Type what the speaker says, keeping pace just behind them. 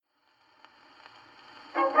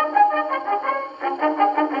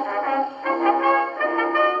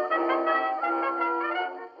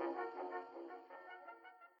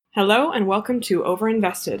Hello and welcome to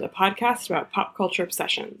Overinvested, a podcast about pop culture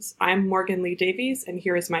obsessions. I'm Morgan Lee Davies, and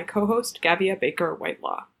here is my co-host, Gavia Baker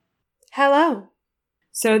Whitelaw. Hello.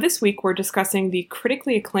 So this week we're discussing the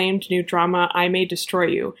critically acclaimed new drama I May Destroy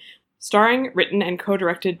You, starring, written, and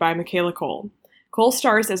co-directed by Michaela Coel. Coel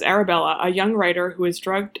stars as Arabella, a young writer who is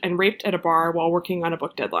drugged and raped at a bar while working on a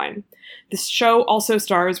book deadline. This show also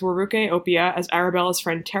stars Waruke Opia as Arabella's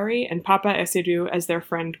friend Terry and Papa Esedu as their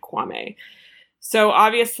friend Kwame. So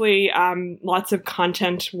obviously, lots of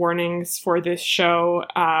content warnings for this show,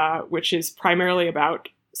 which is primarily about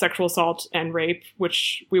sexual assault and rape,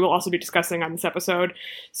 which we will also be discussing on this episode.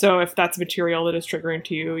 So if that's material that is triggering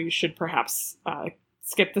to you, you should perhaps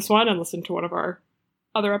skip this one and listen to one of our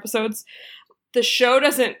other episodes. The show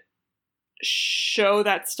doesn't show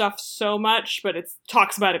that stuff so much, but it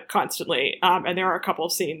talks about it constantly. And there are a couple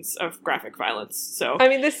of scenes of graphic violence. So I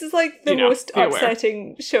mean, this is like the most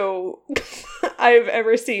upsetting show I've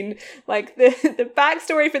ever seen. Like the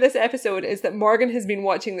backstory for this episode is that Morgan has been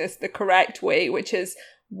watching this the correct way, which is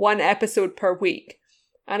one episode per week.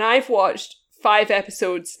 And I've watched 5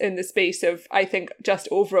 episodes in the space of, I think, just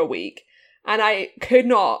over a week. And I could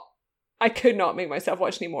not make myself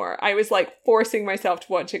watch anymore. I was like forcing myself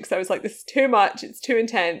to watch it because I was like, this is too much. It's too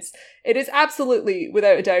intense. It is absolutely,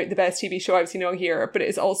 without a doubt, the best TV show I've seen on here, but it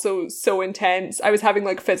is also so intense. I was having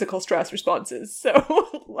like physical stress responses. So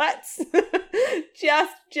let's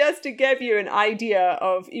just to give you an idea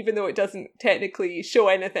of, even though it doesn't technically show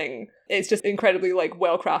anything, it's just incredibly like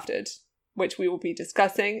well crafted, which we will be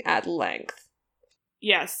discussing at length.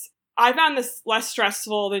 Yes. I found this less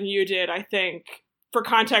stressful than you did, I think. For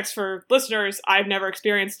context for listeners, I've never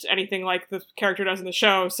experienced anything like the character does in the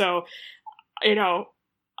show, so,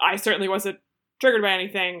 I certainly wasn't triggered by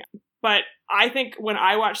anything. But I think when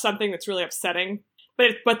I watch something that's really upsetting,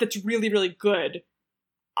 but that's really, really good,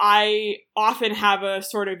 I often have a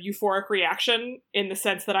sort of euphoric reaction in the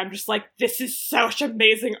sense that I'm just like, this is such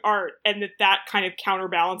amazing art, and that kind of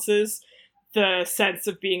counterbalances the sense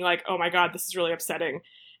of being like, oh my god, this is really upsetting.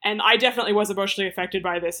 And I definitely was emotionally affected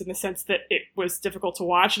by this in the sense that it was difficult to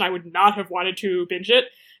watch and I would not have wanted to binge it,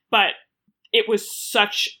 but it was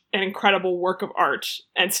such an incredible work of art,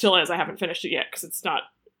 and still is. I haven't finished it yet because it's not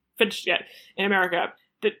finished yet in America.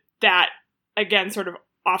 That again sort of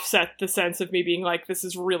offset the sense of me being like, this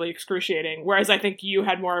is really excruciating. Whereas I think you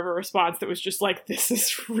had more of a response that was just like, this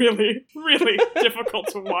is really, really difficult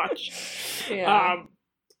to watch. Yeah.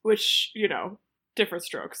 Which, different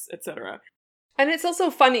strokes, etc. And it's also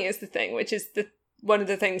funny is the thing, which is one of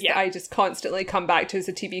the things that I just constantly come back to as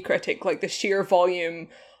a TV critic, like the sheer volume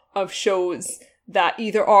of shows that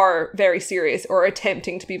either are very serious or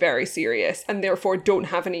attempting to be very serious and therefore don't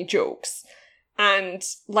have any jokes. And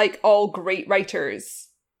like all great writers,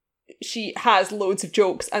 she has loads of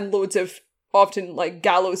jokes and loads of often like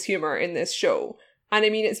gallows humor in this show. And I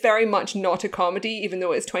mean, it's very much not a comedy, even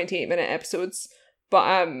though it's 28-minute episodes.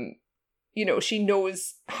 But she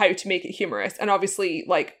knows how to make it humorous. And obviously,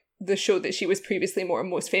 like, the show that she was previously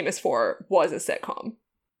most famous for was a sitcom.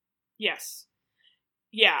 Yes.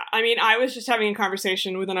 Yeah, I mean, I was just having a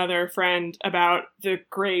conversation with another friend about the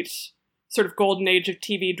great sort of golden age of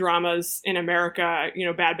TV dramas in America,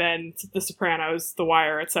 Bad Men, The Sopranos, The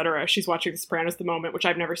Wire, etc. She's watching The Sopranos at the moment, which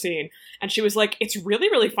I've never seen. And she was like, it's really,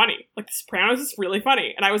 really funny. Like, The Sopranos is really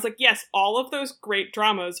funny. And I was like, yes, all of those great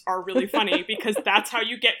dramas are really funny because that's how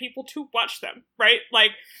you get people to watch them, right?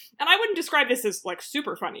 Like, and I wouldn't describe this as, like,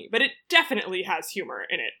 super funny, but it definitely has humor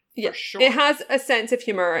in it, for sure. It has a sense of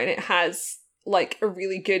humor, and it has, like, a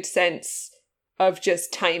really good sense of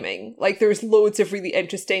just timing. Like, there's loads of really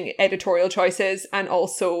interesting editorial choices, and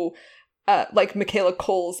also like Michaela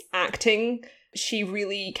Coel's acting. She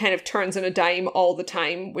really kind of turns on a dime all the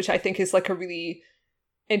time, which I think is like a really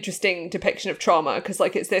interesting depiction of trauma, because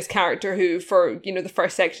like it's this character who for the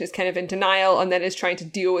first section is kind of in denial and then is trying to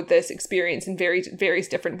deal with this experience in various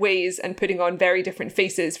different ways and putting on very different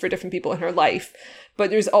faces for different people in her life. But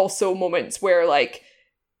there's also moments where like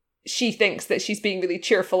she thinks that she's being really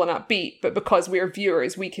cheerful and upbeat, but because we're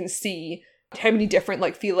viewers, we can see how many different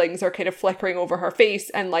like feelings are kind of flickering over her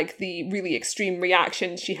face and like the really extreme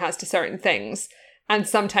reactions she has to certain things. And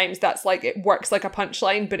sometimes that's like, it works like a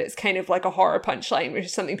punchline, but it's kind of like a horror punchline, which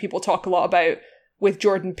is something people talk a lot about with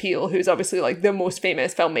Jordan Peele, who's obviously like the most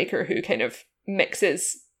famous filmmaker who kind of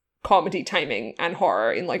mixes comedy timing and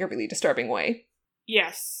horror in like a really disturbing way.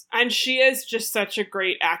 Yes. And she is just such a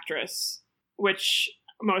great actress, which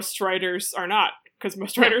most writers are not, because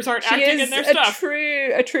most writers aren't acting in their stuff.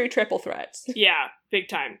 A true triple threat. Yeah, big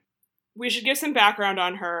time. We should give some background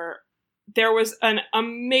on her. There was an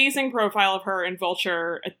amazing profile of her in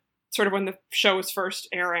Vulture sort of when the show was first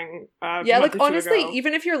airing. Yeah, like honestly, ago.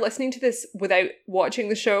 even if you're listening to this without watching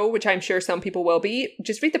the show, which I'm sure some people will be,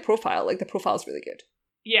 just read the profile. Like the profile's really good.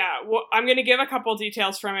 Yeah, well, I'm going to give a couple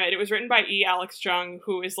details from it. It was written by E. Alex Jung,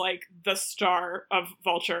 who is like the star of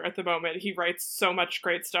Vulture at the moment. He writes so much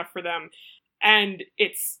great stuff for them. And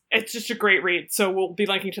it's just a great read. So we'll be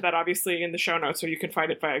linking to that obviously in the show notes, so you can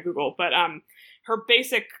find it via Google. But her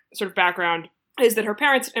basic sort of background is that her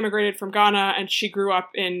parents immigrated from Ghana, and she grew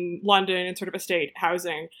up in London in sort of estate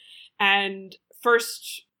housing, and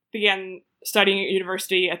first began studying at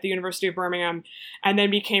university at the University of Birmingham, and then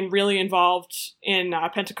became really involved in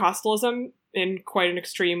Pentecostalism in quite an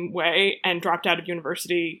extreme way, and dropped out of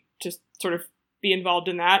university to sort of be involved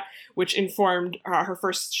in that, which informed her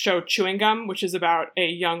first show, Chewing Gum, which is about a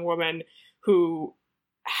young woman who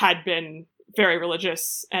had been very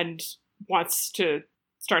religious and wants to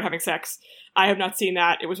start having sex. I have not seen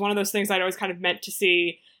that. It was one of those things I'd always kind of meant to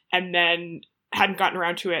see and then hadn't gotten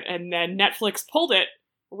around to it. And then Netflix pulled it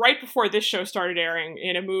right before this show started airing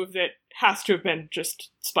in a move that has to have been just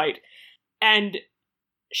spite. And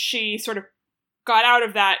she sort of got out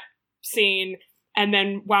of that scene and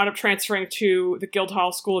then wound up transferring to the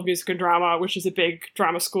Guildhall School of Music and Drama, which is a big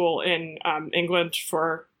drama school in England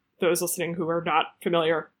for those listening who are not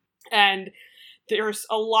familiar. And there's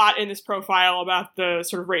a lot in this profile about the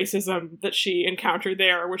sort of racism that she encountered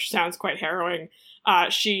there, which sounds quite harrowing.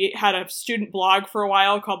 She had a student blog for a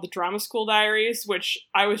while called the Drama School Diaries, which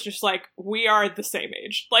I was just like, we are the same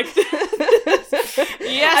age. Like, yes,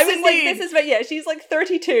 I was indeed. like, this is, yeah, she's like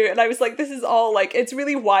 32. And I was like, this is all like, it's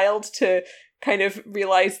really wild to kind of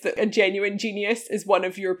realize that a genuine genius is one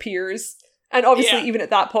of your peers. And obviously, even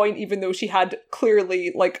at that point, even though she had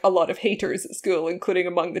clearly like a lot of haters at school, including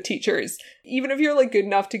among the teachers, even if you're like good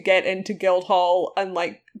enough to get into Guildhall and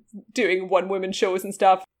like doing one-woman shows and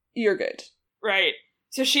stuff, you're good. Right.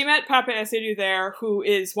 So she met Papa Essiedu there, who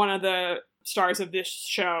is one of the stars of this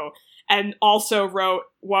show, and also wrote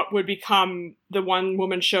what would become the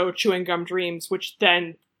one-woman show Chewing Gum Dreams, which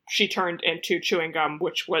then she turned into Chewing Gum,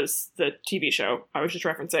 which was the TV show I was just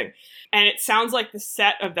referencing. And it sounds like the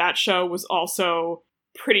set of that show was also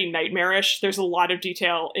pretty nightmarish. There's a lot of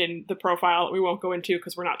detail in the profile that we won't go into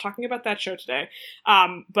because we're not talking about that show today.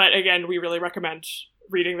 But again, we really recommend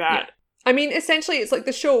reading that. Yeah. I mean, essentially, it's like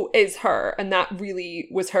the show is her, and that really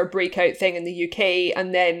was her breakout thing in the UK,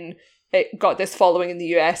 and then it got this following in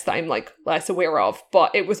the US that I'm like less aware of,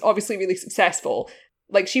 but it was obviously really successful.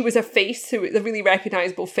 Like, she was a face, a really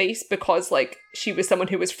recognizable face, because like she was someone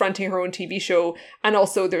who was fronting her own TV show, and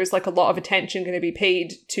also there's like a lot of attention going to be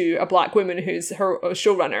paid to a black woman who's her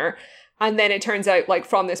showrunner. And then it turns out, like,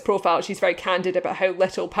 from this profile, she's very candid about how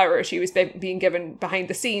little power she was being given behind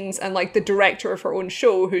the scenes. And, like, the director of her own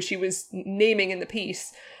show, who she was naming in the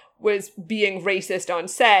piece, was being racist on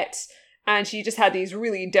set. And she just had these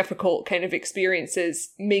really difficult kind of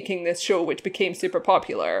experiences making this show, which became super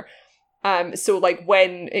popular. So, like,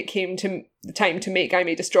 when it came to the time to make I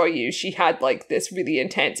May Destroy You, she had, like, this really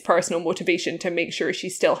intense personal motivation to make sure she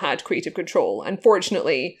still had creative control.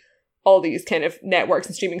 Unfortunately, all these kind of networks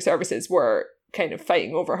and streaming services were kind of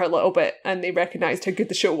fighting over her a little bit, and they recognized how good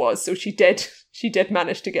the show was, so she did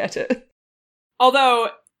manage to get it. Although,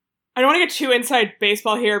 I don't want to get too inside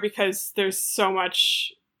baseball here because there's so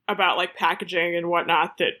much about, like, packaging and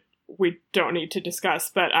whatnot that we don't need to discuss,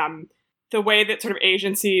 but the way that sort of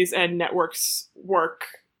agencies and networks work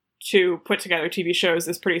to put together TV shows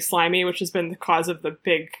is pretty slimy, which has been the cause of the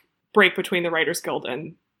big break between the Writers Guild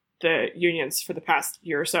and the unions for the past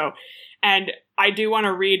year or so. And I do want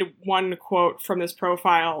to read one quote from this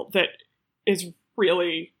profile that is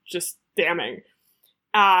really just damning.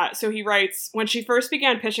 So he writes, when she first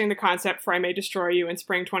began pitching the concept for I May Destroy You in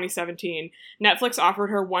spring 2017, Netflix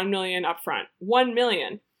offered her $1 million upfront. $1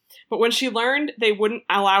 million. But when she learned they wouldn't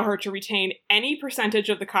allow her to retain any percentage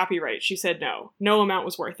of the copyright, she said no. No amount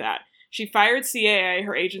was worth that. She fired CAA,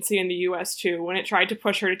 her agency in the US too, when it tried to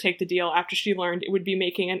push her to take the deal after she learned it would be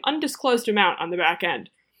making an undisclosed amount on the back end.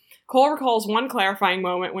 Cole recalls one clarifying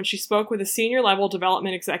moment when she spoke with a senior-level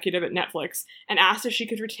development executive at Netflix and asked if she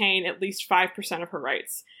could retain at least 5% of her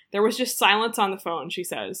rights. There was just silence on the phone, she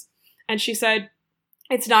says. And she said,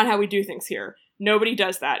 "It's not how we do things here. Nobody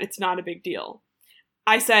does that. It's not a big deal."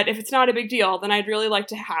 I said, "If it's not a big deal, then I'd really like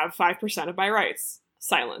to have 5% of my rights."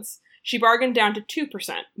 Silence. She bargained down to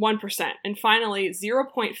 2%, 1%, and finally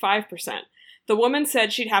 0.5%. The woman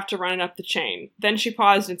said she'd have to run it up the chain. Then she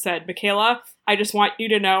paused and said, "Michaela, I just want you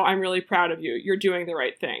to know I'm really proud of you. You're doing the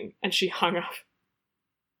right thing." And she hung up.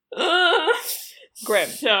 Grim.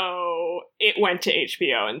 So it went to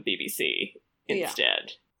HBO and BBC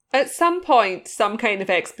instead. At some point, some kind of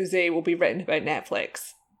expose will be written about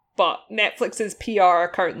Netflix. But Netflix's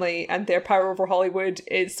PR currently and their power over Hollywood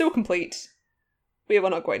is so complete, we will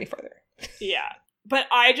not go any further. Yeah. But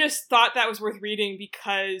I just thought that was worth reading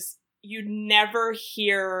because you never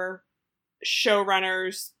hear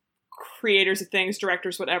showrunners, creators of things,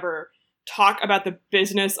 directors, whatever, talk about the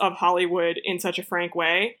business of Hollywood in such a frank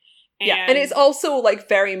way. And it's also like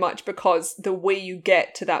very much because the way you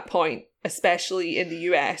get to that point, especially in the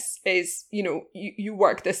US, is, you know, you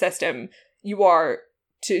work the system. You are,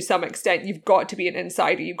 to some extent, you've got to be an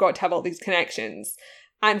insider. You've got to have all these connections.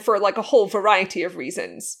 And for like a whole variety of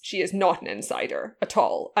reasons, she is not an insider at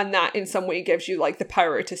all. And that in some way gives you like the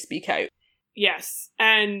power to speak out. Yes.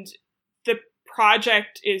 And the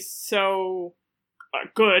project is so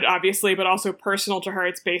good, obviously, but also personal to her.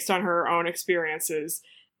 It's based on her own experiences,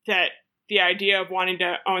 that the idea of wanting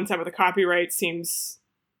to own some of the copyright seems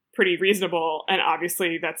pretty reasonable. And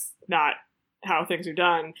obviously that's not how things are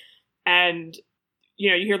done. And, you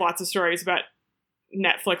know, you hear lots of stories about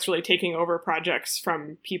Netflix really taking over projects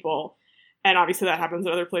from people. And obviously that happens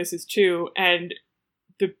in other places too. And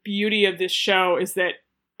the beauty of this show is that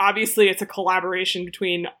obviously it's a collaboration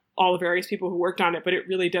between all the various people who worked on it, but it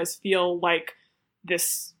really does feel like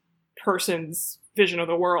this person's vision of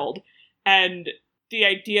the world. And the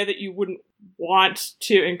idea that you wouldn't want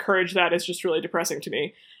to encourage that is just really depressing to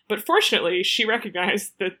me. But fortunately, she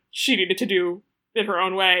recognized that she needed to do it her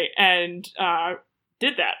own way and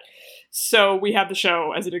did that. So we have the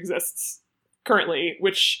show as it exists currently,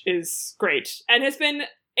 which is great and has been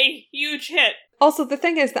a huge hit. Also, the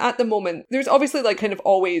thing is that at the moment, there's obviously like kind of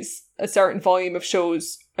always a certain volume of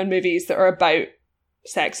shows and movies that are about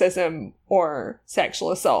sexism or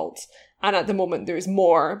sexual assault. And at the moment, there's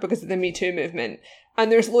more because of the Me Too movement. And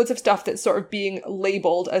there's loads of stuff that's sort of being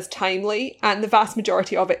labelled as timely, and the vast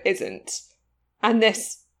majority of it isn't. And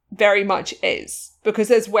this very much is. Because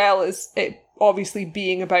as well as it obviously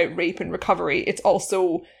being about rape and recovery, it's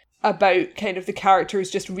also about kind of the characters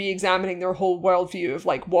just re-examining their whole worldview of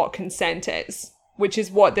like what consent is. Which is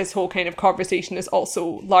what this whole kind of conversation has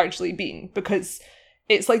also largely been. Because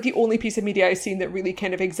it's like the only piece of media I've seen that really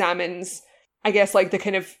kind of examines, I guess, like the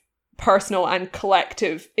kind of personal and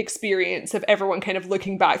collective experience of everyone kind of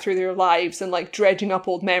looking back through their lives and like dredging up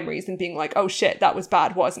old memories and being like, oh shit, that was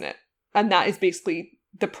bad, wasn't it? And that is basically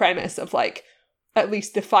the premise of like at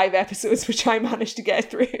least the 5 episodes which I managed to get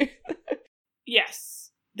through. Yes,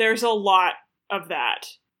 there's a lot of that.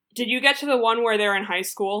 Did you get to the one where they're in high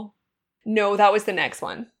school? No, that was the next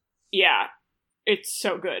one. Yeah, it's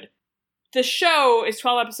so good. The show is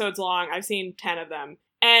 12 episodes long. I've seen 10 of them.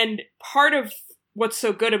 And part of what's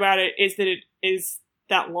so good about it is that it is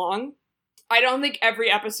that long. I don't think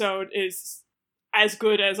every episode is as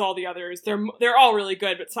good as all the others. They're all really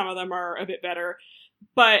good, but some of them are a bit better.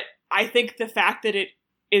 But I think the fact that it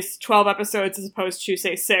is 12 episodes as opposed to,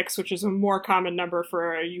 say, 6, which is a more common number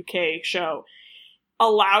for a UK show,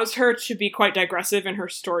 allows her to be quite digressive in her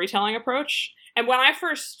storytelling approach. And when I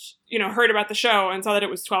first, heard about the show and saw that it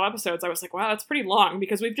was 12 episodes, I was like, wow, that's pretty long,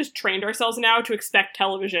 because we've just trained ourselves now to expect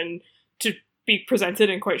television to be presented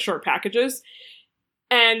in quite short packages.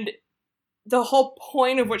 And the whole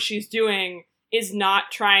point of what she's doing is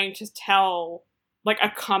not trying to tell like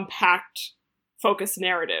a compact, focused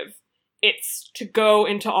narrative. It's to go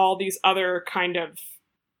into all these other kind of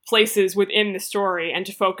places within the story and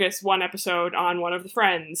to focus one episode on one of the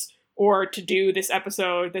friends, or to do this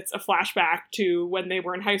episode that's a flashback to when they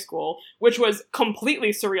were in high school, which was completely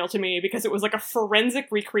surreal to me because it was like a forensic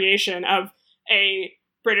recreation of a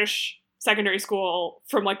British secondary school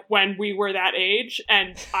from like when we were that age.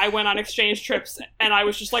 And I went on exchange trips and I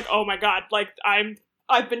was just like, oh my God, like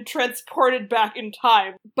I've been transported back in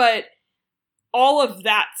time. But all of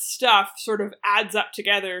that stuff sort of adds up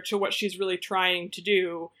together to what she's really trying to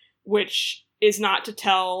do, which is not to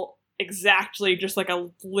tell exactly just like a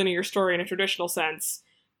linear story in a traditional sense,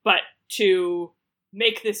 but to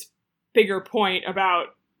make this bigger point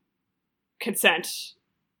about consent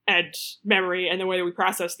and memory and the way that we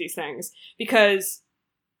process these things. Because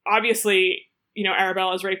obviously,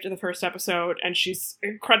 Arabella is raped in the first episode and she's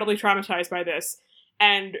incredibly traumatized by this.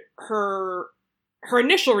 And her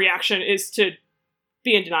initial reaction is to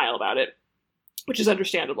be in denial about it, which is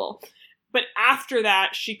understandable. But after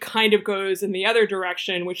that, she kind of goes in the other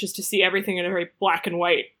direction, which is to see everything in a very black and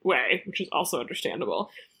white way, which is also understandable.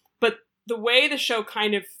 But the way the show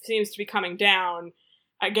kind of seems to be coming down,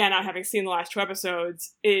 again, not having seen the last 2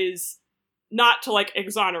 episodes, is not to like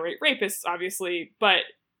exonerate rapists, obviously, but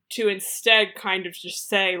to instead kind of just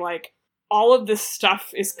say like, all of this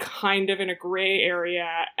stuff is kind of in a gray area,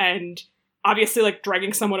 and obviously like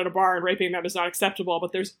drugging someone at a bar and raping them is not acceptable,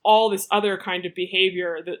 but there's all this other kind of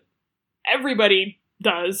behavior that everybody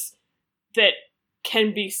does that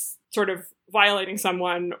can be sort of violating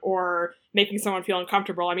someone or making someone feel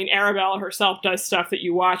uncomfortable. I mean, Arabella herself does stuff that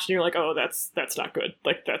you watch and you're like, oh, that's not good.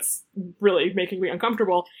 Like, that's really making me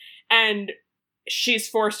uncomfortable. And she's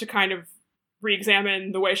forced to kind of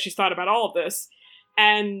re-examine the way she's thought about all of this.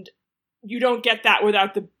 And you don't get that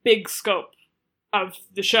without the big scope of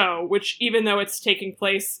the show, which, even though it's taking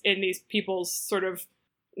place in these people's sort of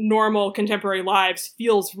normal contemporary lives,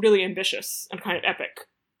 feels really ambitious and kind of epic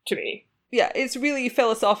to me. Yeah, it's really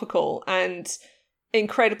philosophical and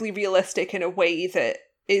incredibly realistic in a way that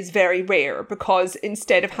is very rare, because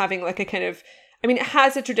instead of having like a kind of, I mean, it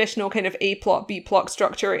has a traditional kind of A plot, B plot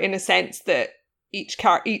structure in a sense that each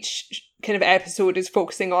kind of episode is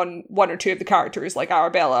focusing on one or two of the characters, like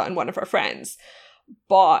Arabella and one of her friends.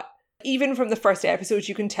 But even from the first episode,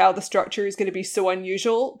 you can tell the structure is going to be so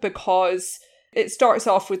unusual, because it starts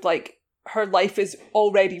off with like her life is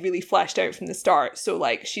already really fleshed out from the start. So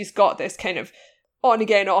like she's got this kind of on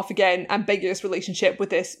again, off again, ambiguous relationship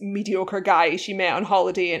with this mediocre guy she met on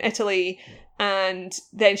holiday in Italy. And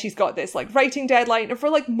then she's got this like writing deadline. And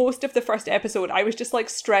for like most of the first episode, I was just like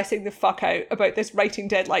stressing the fuck out about this writing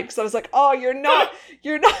deadline, because I was like, oh, you're not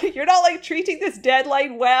like treating this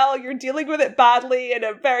deadline well. You're dealing with it badly in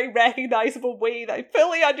a very recognizable way that I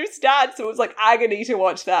fully understand. So it was like agony to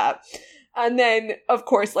watch that. And then, of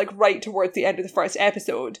course, like right towards the end of the first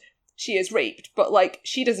episode, she is raped. But like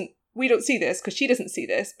we don't see this because she doesn't see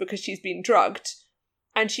this because she's been drugged.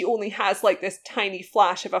 And she only has like this tiny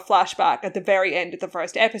flash of a flashback at the very end of the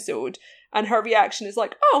first episode. And her reaction is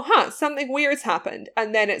like, oh, something weird's happened.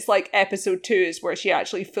 And then it's like episode 2 is where she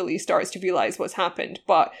actually fully starts to realize what's happened.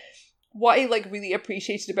 But what I like really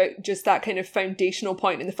appreciated about just that kind of foundational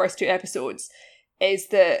point in the first 2 episodes is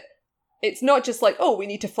that it's not just like, oh, we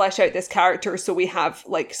need to flesh out this character so we have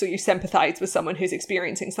like, so you sympathize with someone who's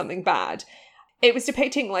experiencing something bad. It was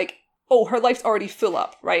depicting like, oh, her life's already full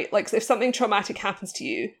up, right? Like, if something traumatic happens to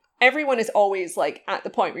you, everyone is always like at the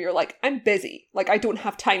point where you're like, I'm busy. Like, I don't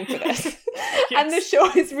have time for this. Yes. And the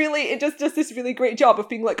show is really, it just does this really great job of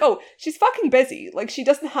being like, oh, she's fucking busy. Like, she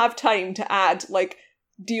doesn't have time to add, like,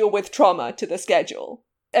 deal with trauma to the schedule.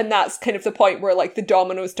 And that's kind of the point where, like, the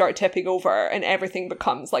dominoes start tipping over and everything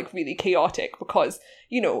becomes, like, really chaotic because,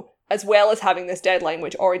 you know, as well as having this deadline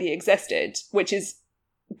which already existed, which is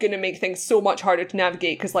going to make things so much harder to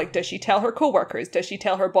navigate because, like, does she tell her coworkers? Does she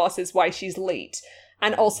tell her bosses why she's late?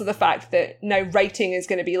 And also the fact that now writing is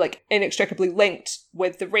going to be, like, inextricably linked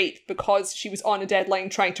with the rape because she was on a deadline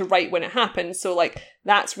trying to write when it happened. So, like,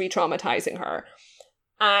 that's re-traumatizing her.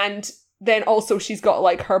 And then also she's got,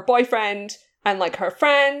 like, her boyfriend and, like, her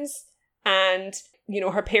friends, and, you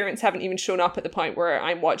know, her parents haven't even shown up at the point where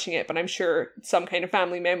I'm watching it, but I'm sure some kind of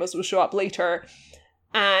family members will show up later.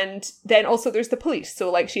 And then also there's the police.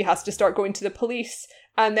 So, like, she has to start going to the police,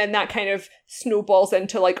 and then that kind of snowballs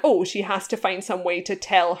into, like, oh, she has to find some way to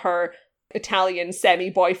tell her Italian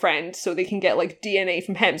semi-boyfriend so they can get, like, DNA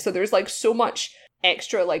from him. So there's, like, so much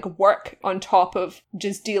extra, like, work on top of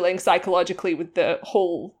just dealing psychologically with the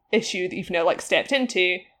whole issue that you've now, like, stepped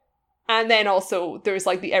into. And then also there's,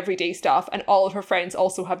 like, the everyday stuff, and all of her friends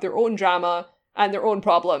also have their own drama and their own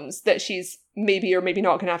problems that she's maybe or maybe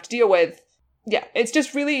not going to have to deal with. Yeah, it's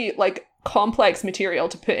just really, like, complex material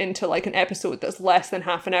to put into, like, an episode that's less than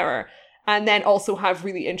half an hour, and then also have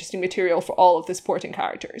really interesting material for all of the supporting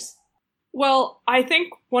characters. Well, I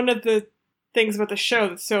think one of the things about the show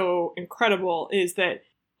that's so incredible is that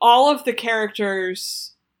all of the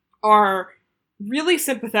characters are really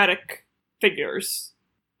sympathetic figures,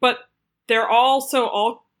 but they're also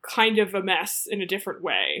all kind of a mess in a different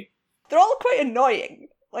way. They're all quite annoying.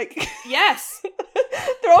 Like, yes.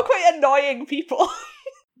 They're all quite annoying people.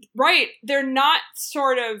 Right. They're not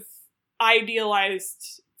sort of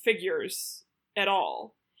idealized figures at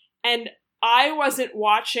all. And I wasn't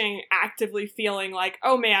watching actively feeling like,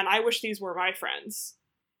 oh man, I wish these were my friends.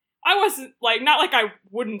 I wasn't like, not like I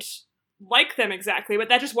wouldn't like them exactly, but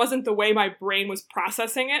that just wasn't the way my brain was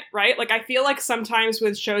processing it, right? Like, I feel like sometimes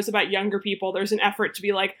with shows about younger people, there's an effort to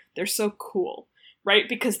be like, they're so cool, right?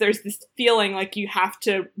 Because there's this feeling like you have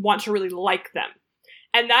to want to really like them.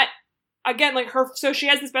 And that, again, like so she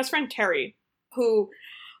has this best friend, Terry, who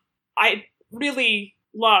I really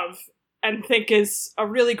love and think is a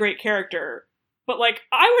really great character. But, like,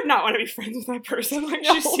 I would not want to be friends with that person. Like,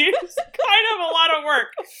 no. She seems kind of a lot of work.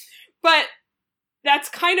 But that's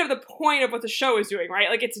kind of the point of what the show is doing, right?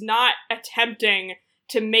 Like, it's not attempting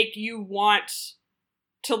to make you want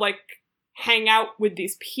to, like, hang out with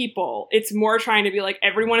these people. It's more trying to be like,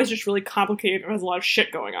 everyone is just really complicated and has a lot of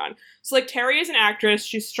shit going on. So like Terry is an actress,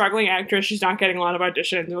 she's a struggling actress, she's not getting a lot of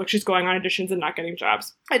auditions, like she's going on auditions and not getting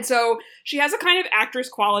jobs. And so she has a kind of actress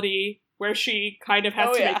quality where she kind of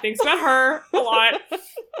has to make things about her a lot.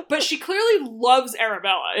 But she clearly loves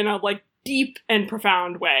Arabella in a like deep and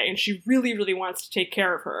profound way, and she really, really wants to take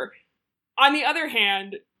care of her. On the other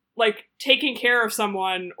hand, like taking care of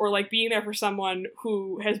someone or like being there for someone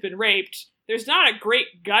who has been raped, there's not a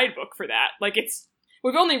great guidebook for that. Like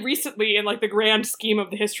we've only recently in like the grand scheme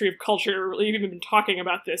of the history of culture really even been talking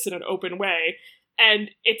about this in an open way.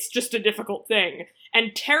 And it's just a difficult thing.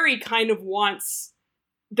 And Terry kind of wants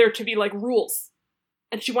there to be like rules,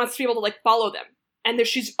 and she wants to be able to like follow them. And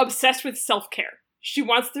she's obsessed with self-care. She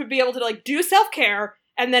wants to be able to like do self-care,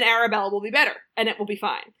 and then Arabella will be better and it will be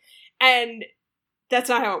fine. And that's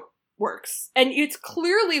not how it works. And it's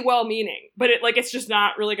clearly well-meaning, but it's just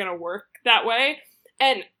not really going to work that way.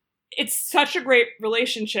 And it's such a great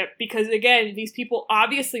relationship because, again, these people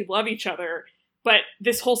obviously love each other, but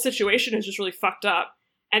this whole situation is just really fucked up.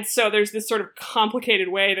 And so there's this sort of complicated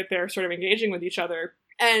way that they're sort of engaging with each other.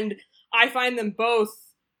 And I find them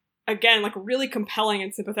both, again, like really compelling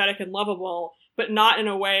and sympathetic and lovable, but not in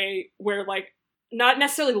a way where like, not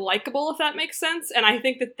necessarily likable, if that makes sense. And I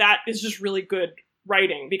think that that is just really good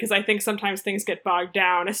writing, because I think sometimes things get bogged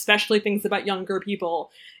down, especially things about younger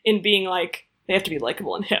people, in being like, they have to be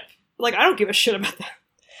likable and hip. Like, I don't give a shit about that.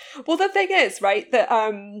 Well, the thing is, right, that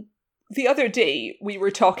the other day we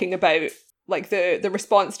were talking about like the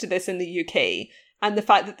response to this in the UK, and the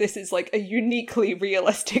fact that this is like a uniquely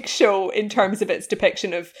realistic show in terms of its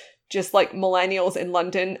depiction of just like millennials in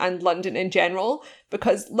London and London in general,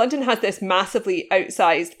 because London has this massively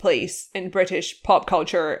outsized place in British pop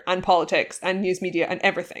culture and politics and news media and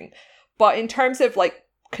everything. But in terms of like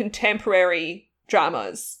contemporary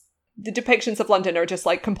dramas, the depictions of London are just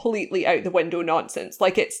like completely out the window nonsense.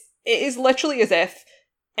 Like it is literally as if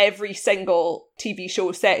every single TV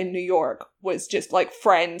show set in New York was just like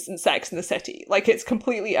Friends and Sex and the City. Like it's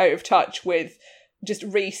completely out of touch with just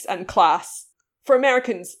race and class. For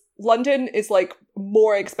Americans, London is like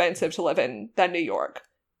more expensive to live in than New York.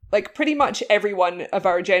 Like pretty much everyone of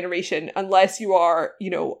our generation, unless you are,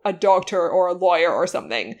 you know, a doctor or a lawyer or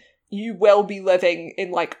something, you will be living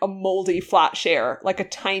in like a moldy flat share, like a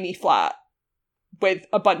tiny flat with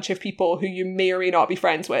a bunch of people who you may or may not be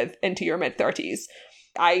friends with into your mid-30s.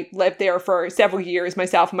 I lived there for several years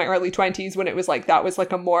myself in my early 20s when it was like, that was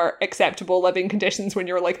like a more acceptable living conditions when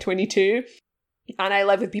you're like 22. And I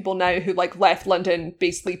live with people now who like left London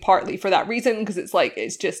basically partly for that reason, because it's like,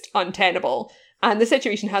 it's just untenable. And the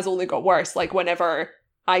situation has only got worse. Like whenever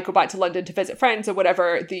I go back to London to visit friends or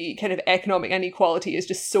whatever, the kind of economic inequality is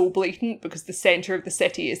just so blatant, because the centre of the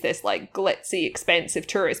city is this like glitzy, expensive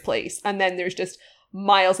tourist place. And then there's just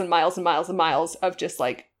miles and miles and miles and miles of just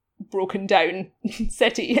like broken down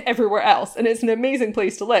city everywhere else. And it's an amazing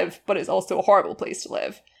place to live, but it's also a horrible place to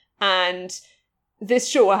live. And this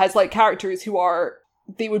show has like characters who are,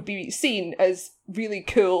 they would be seen as really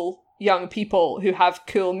cool young people who have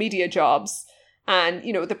cool media jobs. And,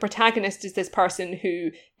 you know, the protagonist is this person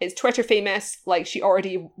who is Twitter famous. Like she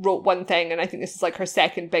already wrote one thing, and I think this is like her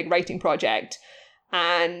second big writing project.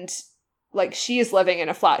 And like she is living in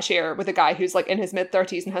a flat share with a guy who's like in his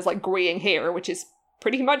mid-30s and has like graying hair, which is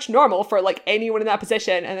pretty much normal for like anyone in that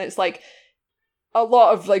position. And it's like a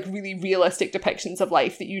lot of like really realistic depictions of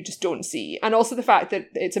life that you just don't see. And also the fact that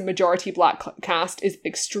it's a majority black cast is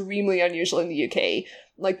extremely unusual in the UK.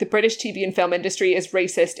 Like the British TV and film industry is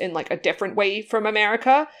racist in like a different way from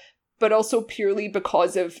America, but also purely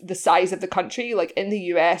because of the size of the country. Like in the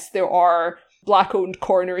US, there are black owned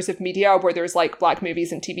corners of media where there's like black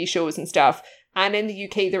movies and TV shows and stuff. And in the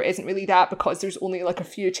UK, there isn't really that, because there's only like a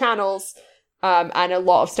few channels. And a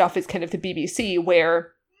lot of stuff is kind of the BBC,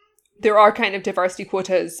 where there are kind of diversity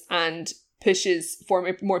quotas and pushes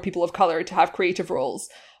for more people of colour to have creative roles.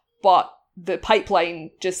 But the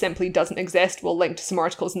pipeline just simply doesn't exist. We'll link to some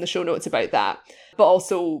articles in the show notes about that. But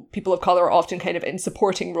also people of colour are often kind of in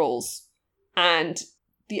supporting roles. And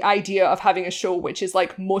the idea of having a show which is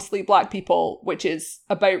like mostly black people, which is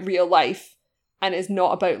about real life and is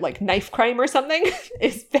not about like knife crime or something,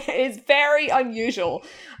 is very unusual.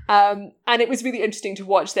 And it was really interesting to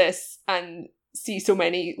watch this and see so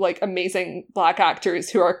many like amazing black actors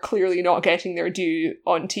who are clearly not getting their due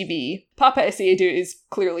on TV. Papa Essiedu is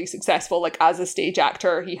clearly successful, like as a stage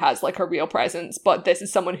actor, he has like a real presence, but this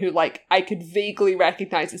is someone who like I could vaguely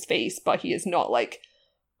recognize his face, but he is not like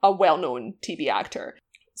a well-known TV actor.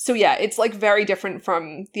 So yeah, it's like very different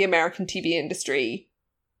from the American TV industry.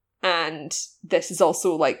 And this is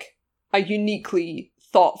also like a uniquely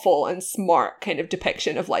thoughtful and smart kind of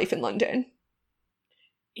depiction of life in London.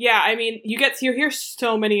 Yeah, I mean, you hear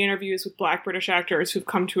so many interviews with Black British actors who've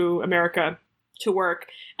come to America to work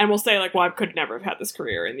and will say, like, well, I could never have had this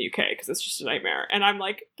career in the UK because it's just a nightmare. And I'm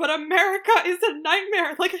like, but America is a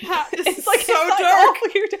nightmare. Like, it's like so dark.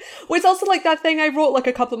 Well, it's also like that thing I wrote like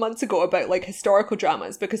a couple of months ago about like historical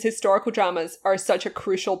dramas, because historical dramas are such a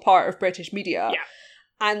crucial part of British media. Yeah.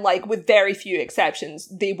 And like, with very few exceptions,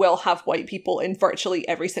 they will have white people in virtually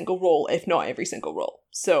every single role, if not every single role.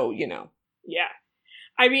 So, you know. Yeah.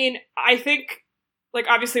 I mean, I think, like,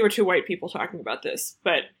 obviously we're two white people talking about this,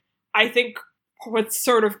 but I think what's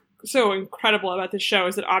sort of so incredible about this show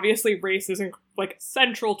is that obviously race is, like,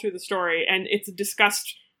 central to the story, and it's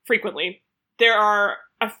discussed frequently. There are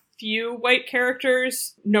a few white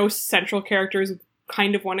characters, no central characters,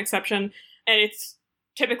 kind of one exception, and it's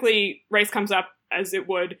typically race comes up as it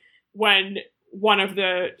would when one of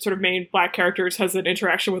the sort of main Black characters has an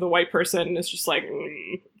interaction with a white person, and it's just like,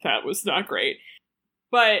 that was not great.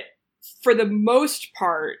 But for the most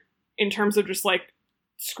part, in terms of just like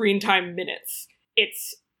screen time minutes,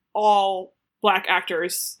 it's all Black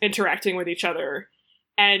actors interacting with each other.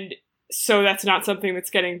 And so that's not something that's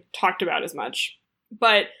getting talked about as much.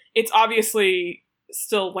 But it's obviously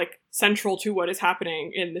still like central to what is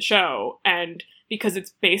happening in the show. And because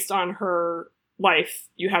it's based on her life,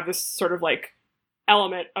 you have this sort of like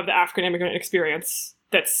element of the African immigrant experience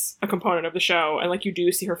that's a component of the show. And like, you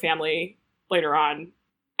do see her family later on.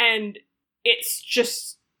 And it's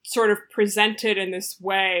just sort of presented in this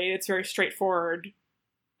way. It's very straightforward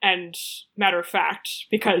and matter of fact,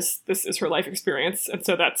 because this is her life experience. And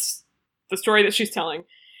so that's the story that she's telling.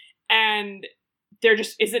 And there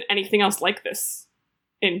just isn't anything else like this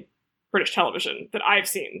in British television that I've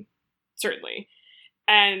seen, certainly.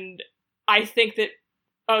 And I think that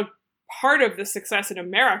a part of the success in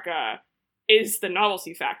America is the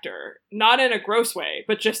novelty factor. Not in a gross way,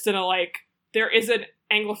 but just in a like, there is an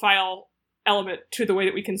Anglophile element to the way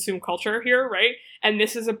that we consume culture here, right? And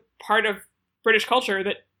this is a part of British culture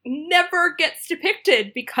that never gets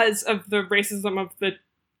depicted because of the racism of the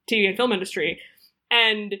TV and film industry.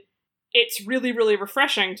 And it's really, really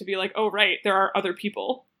refreshing to be like, oh, right, there are other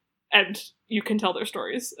people and you can tell their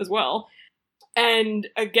stories as well. And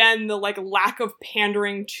again, the like lack of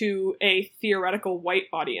pandering to a theoretical white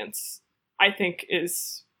audience, I think,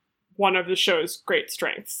 is one of the show's great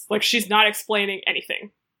strengths. Like, she's not explaining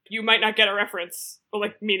anything. You might not get a reference, or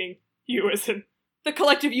like, meaning you as in the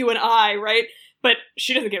collective you and I, right? But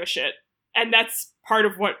she doesn't give a shit. And that's part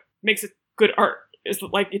of what makes it good art, is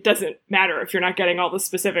that, like, it doesn't matter if you're not getting all the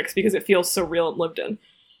specifics because it feels so real and lived in.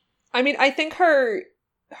 I mean, I think her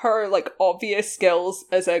like obvious skills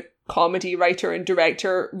as a comedy writer and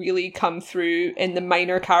director really come through in the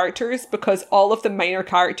minor characters, because all of the minor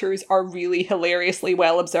characters are really hilariously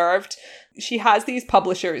well observed. She has these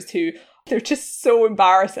publishers who, they're just so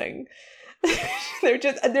embarrassing.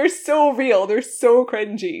 they're so real. They're so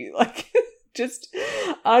cringy. Like, just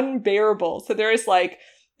unbearable. So there's like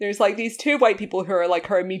these two white people who are like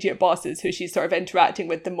her immediate bosses, who she's sort of interacting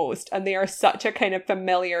with the most. And they are such a kind of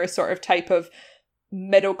familiar sort of type of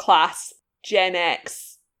middle class Gen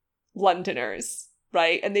X Londoners,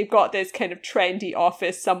 right? And they've got this kind of trendy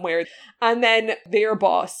office somewhere. And then their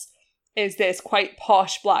boss is this quite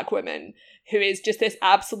posh Black woman who is just this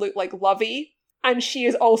absolute like lovey. And she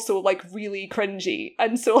is also like really cringy.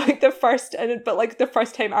 And so like the first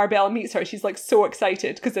time Arabella meets her, she's like so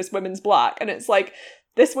excited because this woman's Black. And it's like,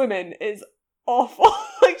 this woman is awful.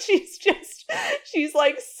 Like, she's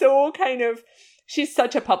like so kind of, she's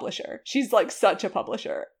such a publisher. She's like such a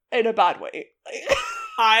publisher in a bad way.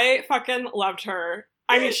 I fucking loved her.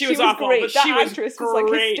 I mean, she was awful, great. but that she was actress great.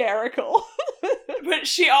 Was like hysterical. But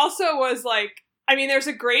she also was like, I mean, there's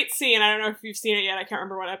a great scene, I don't know if you've seen it yet, I can't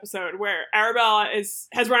remember what episode, where Arabella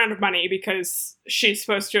has run out of money because she's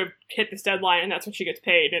supposed to hit this deadline and that's when she gets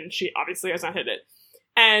paid, and she obviously has not hit it.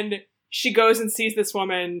 And she goes and sees this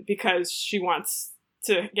woman because she wants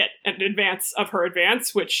to get an advance of her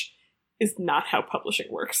advance, which is not how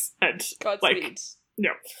publishing works. And Godspeed. No.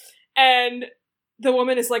 And the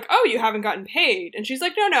woman is like, oh, you haven't gotten paid. And she's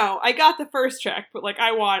like, no, I got the first check, but like,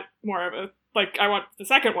 I want more of a, like, I want the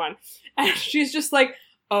second one. And she's just like,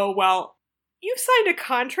 oh, well, you signed a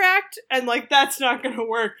contract and like, that's not going to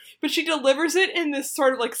work. But she delivers it in this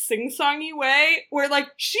sort of like sing-songy way where like,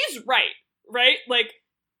 she's right? Like,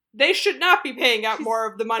 they should not be paying out more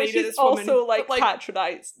of the money to this woman. Also like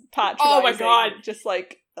patronizing. Oh my God. Just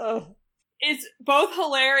like, ugh. It's both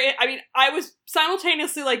hilarious. I mean, I was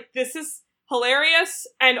simultaneously like, this is hilarious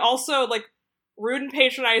and also like rude and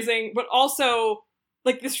patronizing, but also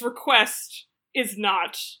like this request is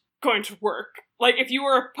not going to work. Like, if you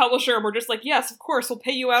were a publisher and were just like, yes, of course, we'll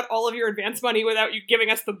pay you out all of your advance money without you giving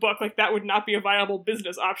us the book, like, that would not be a viable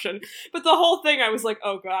business option. But the whole thing, I was like,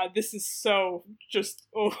 oh god, this is so just,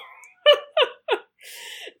 oh.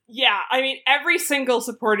 Yeah, I mean, every single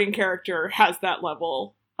supporting character has that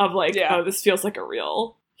level of, like, oh, this feels like a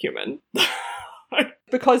real human.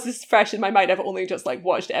 Because this is fresh in my mind, I've only just, like,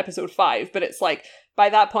 watched episode 5, but it's like, by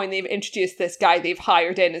that point, they've introduced this guy they've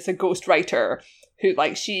hired in as a ghostwriter, who,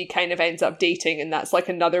 like, she kind of ends up dating, and that's, like,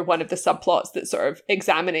 another one of the subplots that's sort of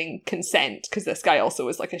examining consent, because this guy also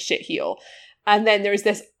is, like, a shitheel. And then there's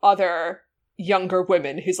this other younger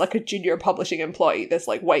woman who's, like, a junior publishing employee, this,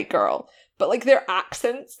 like, white girl. But, like, their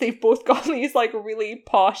accents, they've both got these, like, really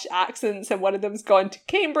posh accents, and one of them's gone to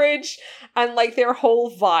Cambridge, and, like, their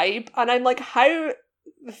whole vibe, and I'm like, how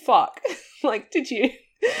the fuck? Like, did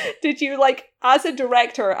you, like, as a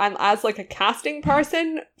director and as, like, a casting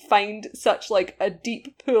person, find such, like, a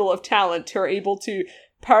deep pool of talent who are able to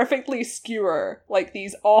perfectly skewer, like,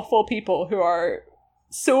 these awful people who are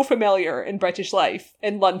so familiar in British life,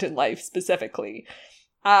 in London life specifically?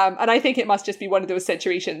 And I think it must just be one of those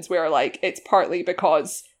situations where, like, it's partly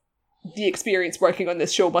because the experience working on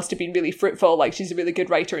this show must have been really fruitful, like, she's a really good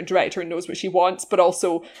writer and director and knows what she wants, but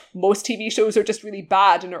also most TV shows are just really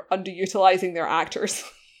bad and are underutilizing their actors.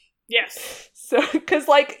 Yes. So, because,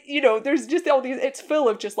 like, you know, there's just all these, it's full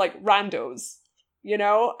of just, like, randos, you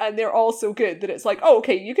know, and they're all so good that it's like, oh,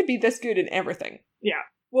 okay, you could be this good in everything. Yeah.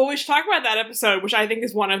 Well, we should talk about that episode, which I think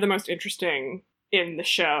is one of the most interesting in the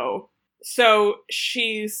show. So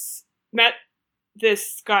she's met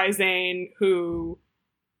this guy, Zane, who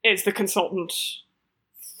is the consultant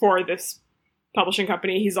for this publishing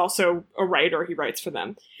company. He's also a writer. He writes for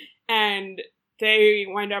them. And they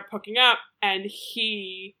wind up hooking up, and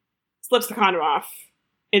he slips the condom off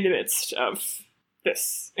in the midst of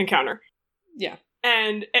this encounter. Yeah.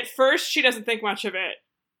 And at first, she doesn't think much of it.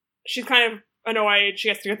 She's kind of annoyed. She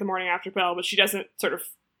has to get the morning after pill, but she doesn't sort of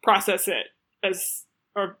process it as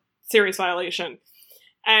a serious violation.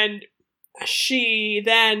 And she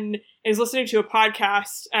then is listening to a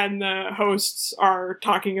podcast, and the hosts are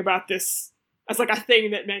talking about this as, like, a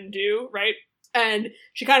thing that men do, right? And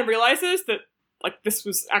she kind of realizes that, like, this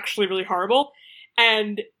was actually really horrible.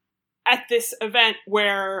 And at this event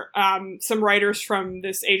where some writers from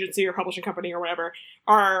this agency or publishing company or whatever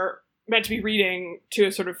are meant to be reading to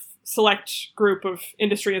a sort of select group of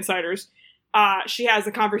industry insiders, she has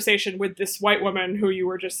a conversation with this white woman who you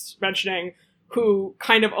were just mentioning, who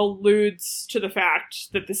kind of alludes to the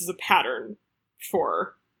fact that this is a pattern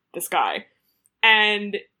for this guy.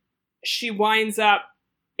 And she winds up,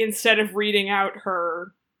 instead of reading out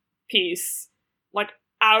her piece, like,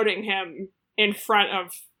 outing him in front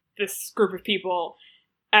of this group of people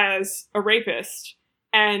as a rapist.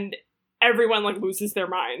 And everyone, like, loses their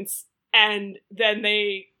minds. And then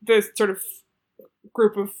the sort of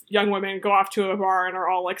group of young women go off to a bar and are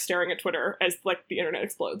all, like, staring at Twitter as, like, the internet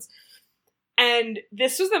explodes. And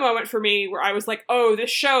this was the moment for me where I was like, oh,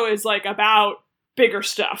 this show is, like, about bigger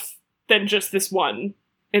stuff than just this one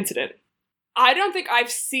incident. I don't think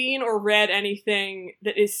I've seen or read anything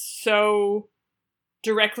that is so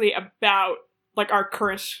directly about, like, our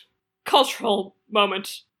current cultural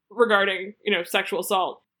moment regarding, you know, sexual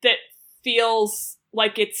assault that feels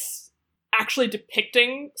like it's actually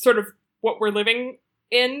depicting sort of what we're living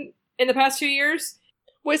in the past 2 years.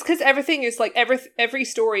 Well, it's because everything is, like, every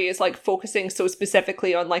story is, like, focusing so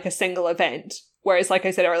specifically on, like, a single event. Whereas, like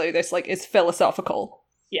I said earlier, this, like, is philosophical.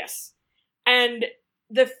 Yes. And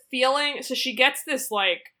the feeling, so she gets this,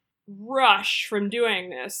 like, rush from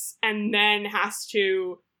doing this, and then has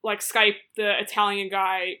to, like, Skype the Italian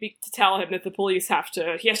guy to tell him that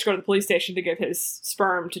he has to go to the police station to give his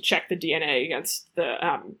sperm to check the DNA against the,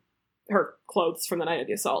 her clothes from the night of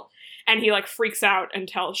the assault. And he, like, freaks out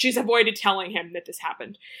and she's avoided telling him that this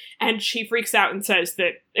happened. And she freaks out and says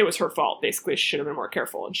that it was her fault. Basically, she should have been more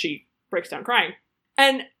careful. And she breaks down crying.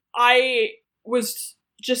 And I was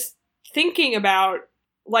just thinking about,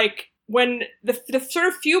 like, when the sort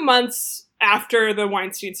of few months after the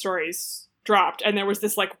Weinstein stories dropped, and there was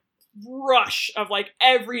this, like, rush of, like,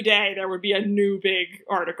 every day there would be a new big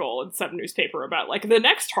article in some newspaper about, like, the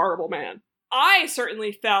next horrible man. I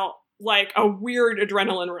certainly felt like a weird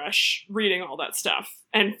adrenaline rush reading all that stuff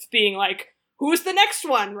and being like, who's the next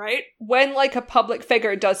one, right? When, like, a public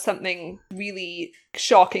figure does something really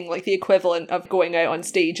shocking, like the equivalent of going out on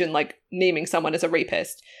stage and, like, naming someone as a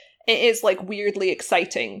rapist, it is, like, weirdly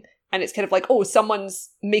exciting. And it's kind of like, oh, someone's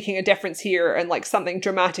making a difference here, and, like, something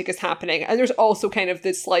dramatic is happening. And there's also kind of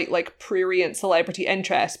this slight, like, prurient celebrity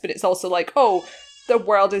interest, but it's also like, oh, the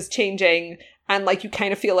world is changing, and, like, you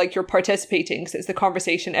kind of feel like you're participating because it's the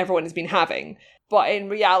conversation everyone has been having. But in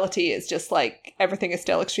reality, it's just like everything is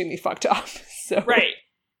still extremely fucked up. So Right.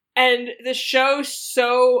 And the show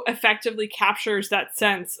so effectively captures that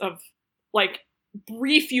sense of, like,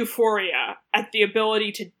 brief euphoria at the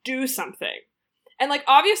ability to do something. And, like,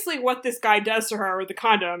 obviously what this guy does to her with the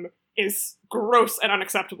condom is gross and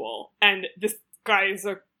unacceptable. And this guy is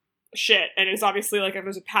a shit. And it's obviously, like, if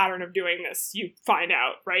there's a pattern of doing this, you find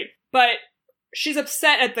out, right? But she's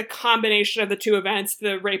upset at the combination of the two events,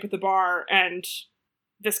 the rape at the bar and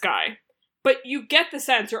this guy. But you get the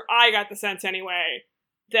sense, or I got the sense anyway,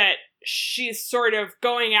 that she's sort of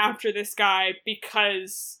going after this guy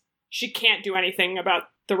because she can't do anything about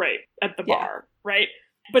the rape at the bar, right?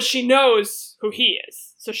 But she knows who he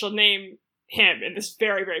is, so she'll name him in this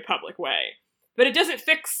very, very public way. But it doesn't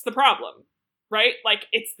fix the problem, right? Like,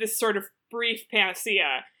 it's this sort of brief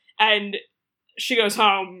panacea, and she goes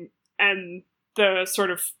home, and the sort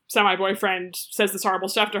of semi-boyfriend says this horrible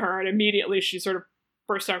stuff to her, and immediately she sort of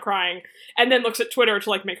bursts out crying, and then looks at Twitter to,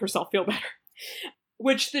 like, make herself feel better.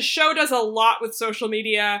 Which the show does a lot with social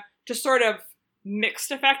media, just sort of mixed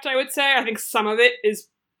effect, I would say. I think some of it is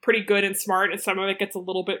pretty good and smart, and some of it gets a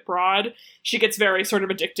little bit broad. She gets very sort of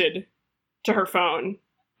addicted to her phone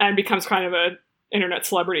and becomes kind of a internet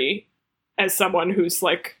celebrity as someone who's,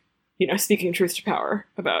 like, you know, speaking truth to power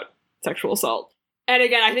about sexual assault. And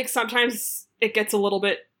again, I think sometimes it gets a little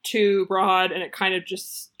bit too broad and it kind of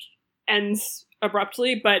just ends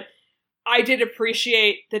abruptly, but I did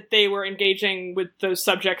appreciate that they were engaging with those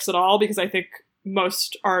subjects at all, because I think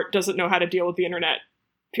most art doesn't know how to deal with the internet,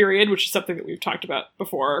 period, which is something that we've talked about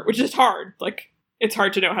before, which is hard. Like, it's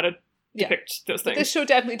hard to know how to depict those things. This show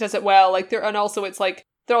definitely does it well. Like, and also it's like,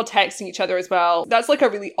 they're all texting each other as well. That's like a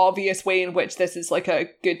really obvious way in which this is like a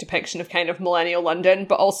good depiction of kind of millennial London,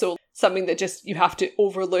 but also something that just you have to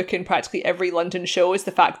overlook in practically every London show is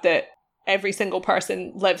the fact that every single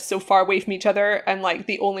person lives so far away from each other, and like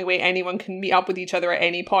the only way anyone can meet up with each other at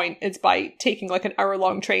any point is by taking like an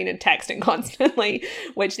hour-long train and texting constantly,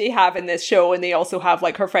 which they have in this show. And they also have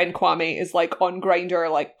like her friend Kwame is like on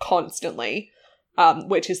Grindr like constantly,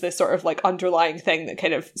 which is this sort of like underlying thing that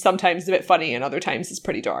kind of sometimes is a bit funny and other times is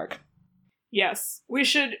pretty dark. Yes, we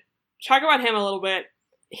should talk about him a little bit.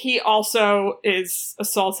 He also is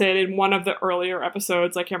assaulted in one of the earlier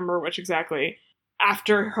episodes, I can't remember which exactly,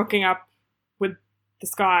 after hooking up with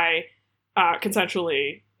this guy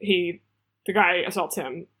consensually. The guy assaults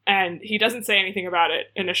him, and he doesn't say anything about it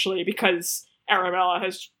initially because Arabella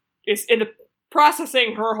is in the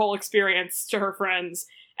processing her whole experience to her friends,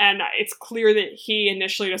 and it's clear that he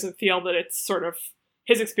initially doesn't feel that it's sort of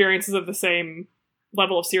his experiences of the same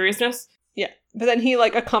level of seriousness. Yeah, but then he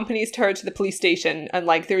like accompanies her to the police station, and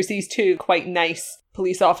like there's these two quite nice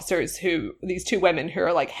police officers these two women who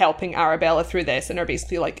are like helping Arabella through this, and are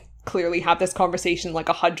basically like clearly have this conversation like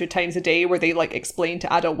 100 times a day where they like explain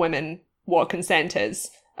to adult women what consent is,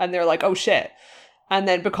 and they're like, oh shit. And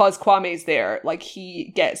then because Kwame's there, like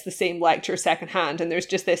he gets the same lecture secondhand, and there's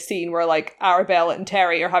just this scene where like Arabella and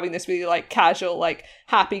Terry are having this really like casual like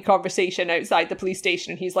happy conversation outside the police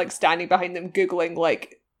station, and he's like standing behind them googling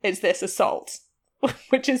like, is this assault?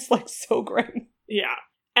 Which is like so grim. Yeah.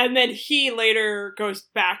 And then he later goes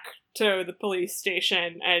back to the police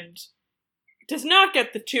station and does not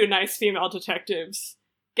get the two nice female detectives,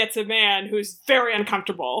 gets a man who's very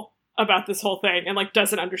uncomfortable about this whole thing and like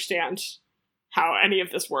doesn't understand how any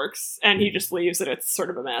of this works, and he just leaves and it's sort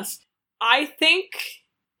of a mess. I think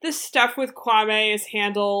the stuff with Kwame is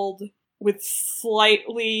handled with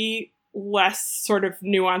slightly less sort of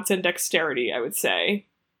nuance and dexterity, I would say,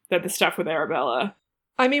 than the stuff with Arabella.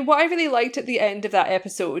 I mean, what I really liked at the end of that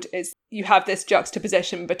episode is you have this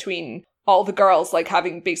juxtaposition between all the girls like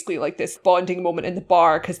having basically like this bonding moment in the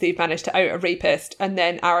bar because they've managed to out a rapist, and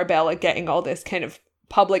then Arabella getting all this kind of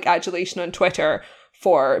public adulation on Twitter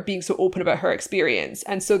for being so open about her experience.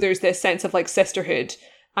 And so there's this sense of like sisterhood,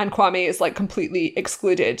 and Kwame is like completely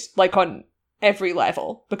excluded like on every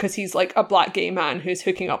level because he's like a black gay man who's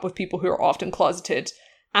hooking up with people who are often closeted,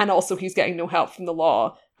 and also he's getting no help from the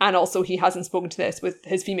law, and also he hasn't spoken to this with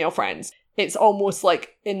his female friends. It's almost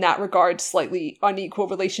like in that regard slightly unequal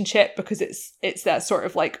relationship because it's that sort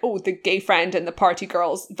of like, oh, the gay friend and the party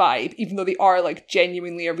girls vibe, even though they are like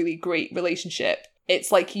genuinely a really great relationship.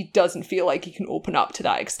 It's like he doesn't feel like he can open up to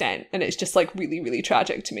that extent, and it's just like really, really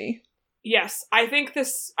tragic to me. Yes, I think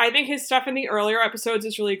his stuff in the earlier episodes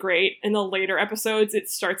is really great. In the later episodes, it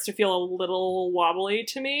starts to feel a little wobbly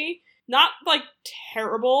to me. Not like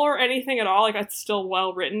terrible or anything at all, like it's still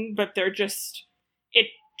well written, but it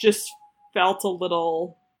just felt a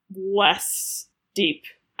little less deep,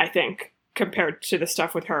 I think, compared to the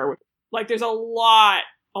stuff with her. Like there's a lot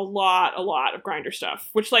a lot of Grindr stuff,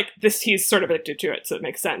 which, like, this, he's sort of addicted to it, so it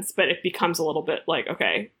makes sense, but it becomes a little bit like,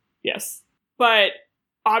 okay, yes. But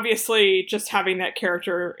obviously, just having that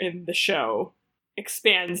character in the show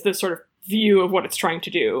expands the sort of view of what it's trying to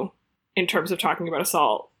do in terms of talking about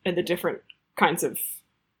assault and the different kinds of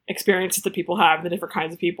experiences that people have, the different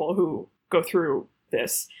kinds of people who go through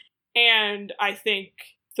this. And I think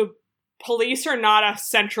the police are not a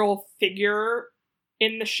central figure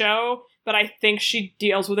in the show, but I think she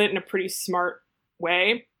deals with it in a pretty smart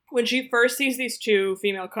way. When she first sees these two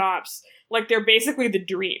female cops, like, they're basically the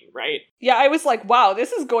dream, right? Yeah, I was like, wow,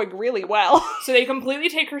 this is going really well. So they completely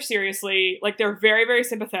take her seriously. Like, they're very, very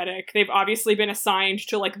sympathetic. They've obviously been assigned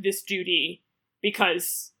to, like, this duty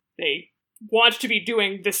because they want to be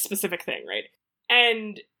doing this specific thing, right?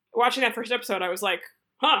 And watching that first episode, I was like,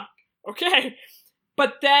 huh, okay.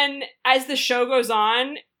 But then as the show goes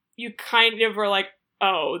on, you kind of are like,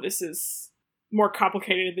 oh, this is more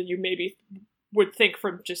complicated than you maybe would think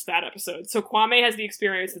from just that episode. So Kwame has the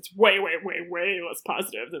experience that's way, way, way, way less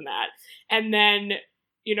positive than that. And then,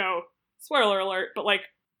 you know, spoiler alert, but, like,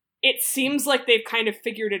 it seems like they've kind of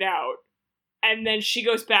figured it out. And then she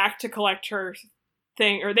goes back to collect her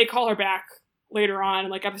thing, or they call her back later on,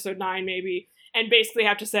 in, like, episode 9 maybe, and basically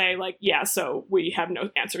have to say, like, yeah, so we have no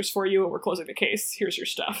answers for you and we're closing the case. Here's your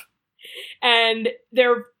stuff. And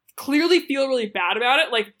they're clearly feel really bad about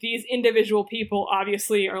it. Like, these individual people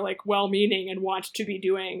obviously are, like, well-meaning and want to be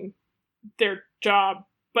doing their job,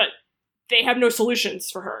 but they have no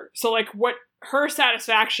solutions for her. So, like, what her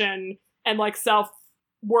satisfaction and, like,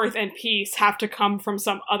 self-worth and peace have to come from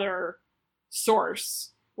some other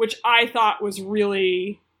source, which I thought was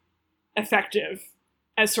really effective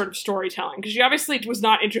as sort of storytelling, because she obviously was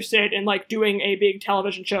not interested in, like, doing a big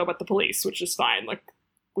television show about the police, which is fine. Like,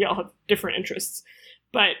 we all have different interests.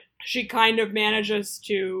 But she kind of manages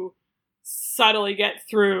to subtly get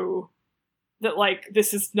through that, like,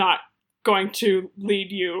 this is not going to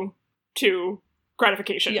lead you to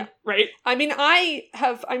gratification, yeah. Right? I mean,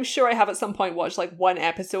 I'm sure I have at some point watched, like, one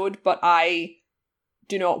episode, but I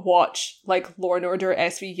do not watch, like, Law & Order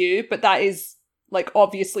SVU, but that is, like,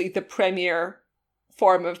 obviously the premier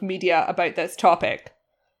form of media about this topic.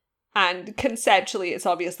 And conceptually, it's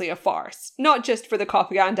obviously a farce. Not just for the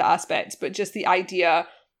propaganda aspects, but just the idea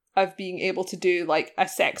of being able to do, like, a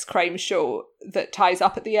sex crime show that ties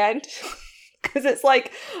up at the end. Because it's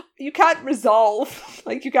like, you can't resolve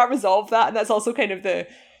that. And that's also kind of the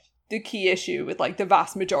key issue with, like, the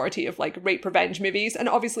vast majority of, like, rape revenge movies. And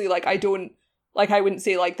obviously, like, I wouldn't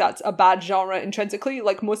say, like, that's a bad genre intrinsically.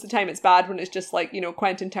 Like, most of the time it's bad when it's just, like, you know,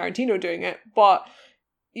 Quentin Tarantino doing it. But,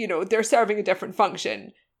 you know, they're serving a different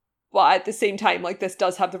function. But at the same time, like, this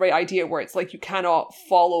does have the right idea where it's like, you cannot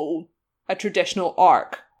follow a traditional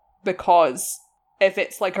arc, because if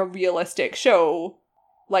it's, like, a realistic show,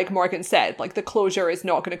 like Morgan said, like, the closure is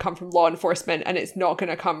not going to come from law enforcement, and it's not going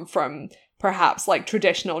to come from perhaps, like,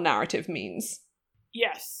 traditional narrative means.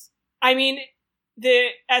 Yes. I mean, the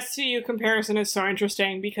SVU comparison is so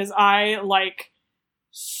interesting because I, like,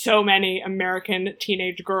 so many American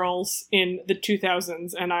teenage girls in the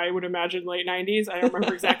 2000s, and I would imagine late 90s, I don't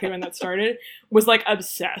remember exactly when that started, was, like,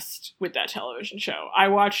 obsessed with that television show. I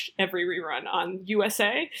watched every rerun on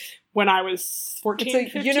USA when I was 14, It's a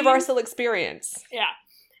 15. universal experience. Yeah.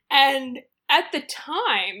 And at the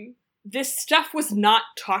time, this stuff was not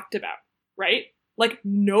talked about, right? Like,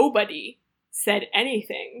 nobody said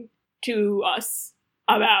anything to us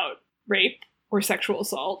about rape or sexual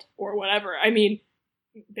assault or whatever. I mean,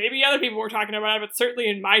 maybe other people were talking about it, but certainly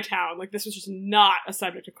in my town, like, this was just not a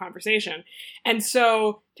subject of conversation. And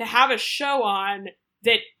so to have a show on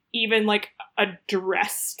that even, like,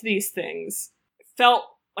 addressed these things felt,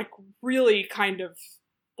 like, really kind of,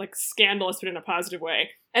 like, scandalous, but in a positive way.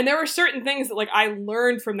 And there were certain things that, like, I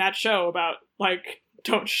learned from that show about, like,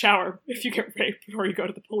 don't shower if you get raped before you go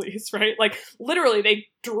to the police, right? Like, literally, they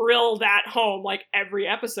drill that home, like, every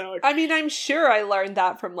episode. I mean, I'm sure I learned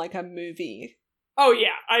that from, like, a movie. Oh, yeah.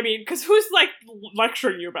 I mean, because who's, like,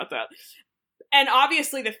 lecturing you about that? And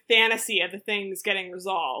obviously the fantasy of the things getting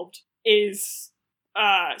resolved is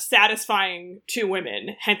satisfying to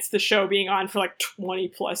women, hence the show being on for, like,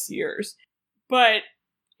 20 plus years. But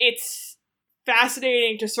it's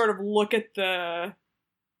fascinating to sort of look at the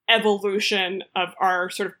evolution of our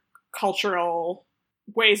sort of cultural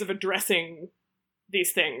ways of addressing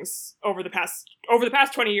these things over the past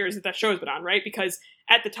 20 years that show has been on, right? Because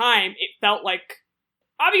at the time, it felt like,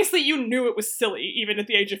 obviously you knew it was silly, even at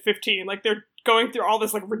the age of 15. Like, they're going through all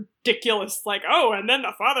this, like, ridiculous, like, oh, and then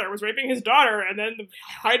the father was raping his daughter, and then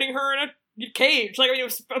hiding her in a cage. Like, I mean, it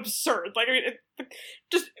was absurd. Like, I mean,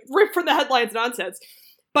 just ripped from the headlines nonsense.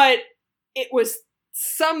 But it was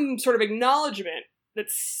some sort of acknowledgement that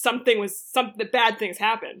that bad things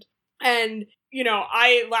happened. And, you know,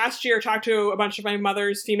 I last year talked to a bunch of my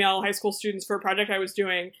mother's female high school students for a project I was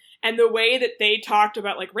doing, and the way that they talked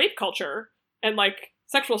about, like, rape culture and, like,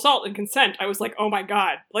 sexual assault and consent, I was like, oh my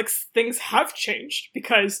god, like, things have changed.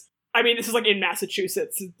 Because, I mean, this is, like, in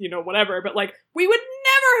Massachusetts, you know, whatever, but, like, we would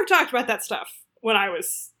never have talked about that stuff when I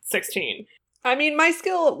was 16. I mean, my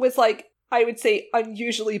skill was, like, I would say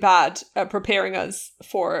unusually bad at preparing us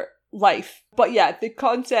for life. But yeah, the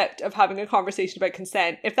concept of having a conversation about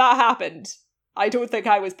consent, if that happened, I don't think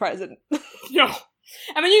I was present. No.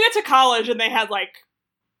 And then you get to college and they had, like,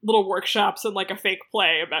 little workshops and, like, a fake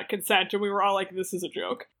play about consent, and we were all like, this is a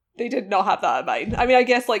joke. They did not have that in mind. I mean, I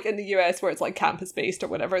guess, like, in the US where it's, like, campus-based or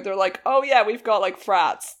whatever, they're like, oh yeah, we've got, like,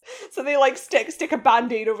 frats. So they, like, stick a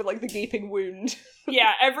Band-Aid over, like, the gaping wound.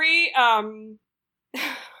 Yeah, every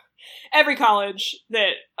college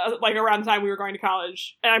that, like, around the time we were going to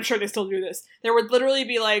college, and I'm sure they still do this, there would literally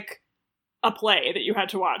be, like, a play that you had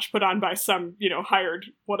to watch, put on by some, you know, hired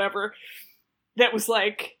whatever, that was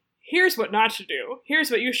like, here's what not to do, here's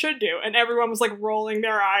what you should do, and everyone was, like, rolling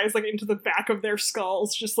their eyes, like, into the back of their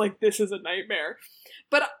skulls, just like, this is a nightmare.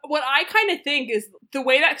 But what I kind of think is the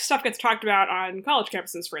way that stuff gets talked about on college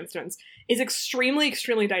campuses, for instance, is extremely,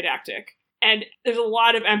 extremely didactic. And there's a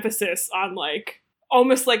lot of emphasis on, like,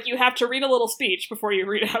 almost like you have to read a little speech before you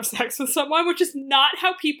agree to have sex with someone, which is not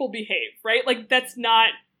how people behave, right? Like, that's not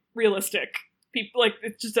realistic. People, like,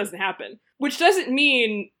 it just doesn't happen. Which doesn't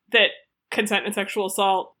mean that consent and sexual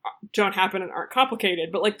assault don't happen and aren't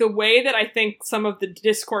complicated, but, like, the way that I think some of the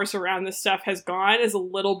discourse around this stuff has gone is a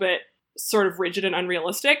little bit sort of rigid and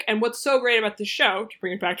unrealistic. And what's so great about the show, to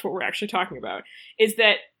bring it back to what we're actually talking about, is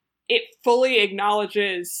that it fully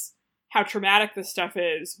acknowledges how traumatic this stuff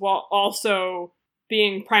is, while also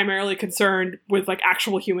being primarily concerned with, like,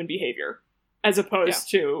 actual human behavior, as opposed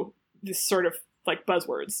to this sort of, like,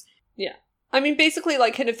 buzzwords. Yeah. I mean, basically,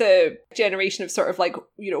 like, kind of the generation of sort of, like,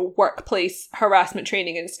 you know, workplace harassment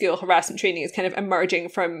training and school harassment training is kind of emerging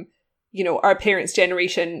from, you know, our parents'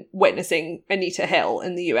 generation witnessing Anita Hill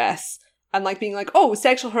in the US and, like, being like, oh,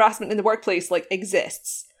 sexual harassment in the workplace, like,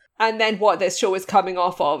 exists. And then what this show is coming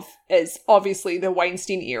off of is obviously the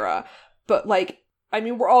Weinstein era. But, like, I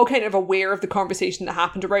mean, we're all kind of aware of the conversation that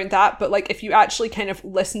happened around that, but, like, if you actually kind of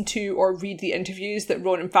listen to or read the interviews that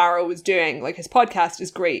Ronan Farrow was doing, like, his podcast is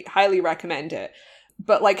great, highly recommend it.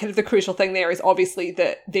 But, like, kind of the crucial thing there is obviously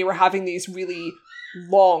that they were having these really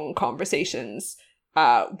long conversations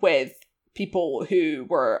with people who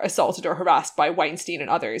were assaulted or harassed by Weinstein and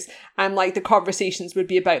others. And, like, the conversations would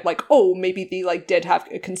be about, like, oh, maybe they, like, did have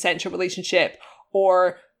a consensual relationship,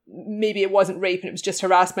 or maybe it wasn't rape and it was just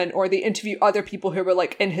harassment, or they interview other people who were,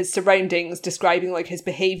 like, in his surroundings describing, like, his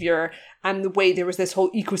behavior and the way there was this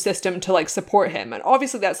whole ecosystem to, like, support him. And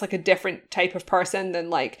obviously that's, like, a different type of person than,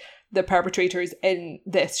 like, the perpetrators in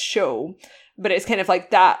this show. But it's kind of like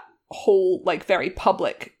that whole, like, very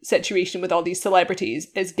public situation with all these celebrities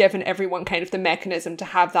is given everyone kind of the mechanism to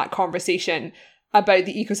have that conversation about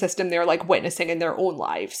the ecosystem they're, like, witnessing in their own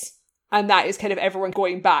lives. And that is kind of everyone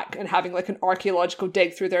going back and having, like, an archaeological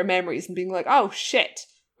dig through their memories and being like, oh, shit.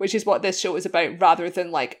 Which is what this show is about, rather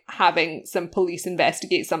than, like, having some police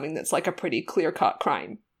investigate something that's, like, a pretty clear-cut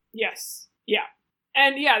crime. Yes. Yeah.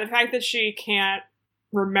 And, yeah, the fact that she can't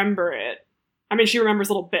remember it, I mean, she remembers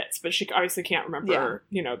little bits, but she obviously can't remember,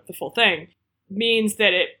 you know, the full thing, means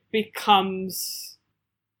that it becomes...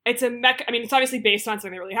 It's I mean, it's obviously based on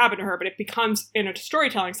something that really happened to her, but it becomes, in a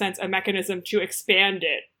storytelling sense, a mechanism to expand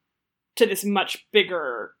it to this much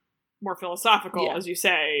bigger, more philosophical, as you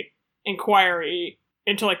say, inquiry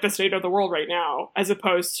into, like, the state of the world right now, as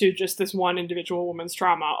opposed to just this one individual woman's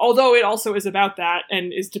trauma. Although it also is about that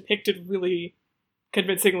and is depicted really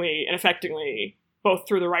convincingly and effectively, both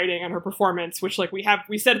through the writing and her performance, which, like, we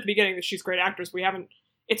said at the beginning that she's a great actress.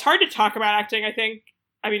 It's hard to talk about acting, I think.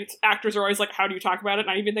 I mean, actors are always like, how do you talk about it?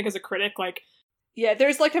 And I even think as a critic, like, yeah,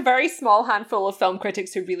 there's, like, a very small handful of film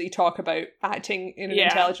critics who really talk about acting in an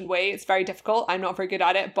intelligent way. It's very difficult. I'm not very good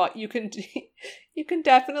at it, but you can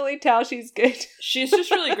definitely tell she's good. She's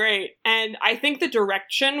just really great. And I think the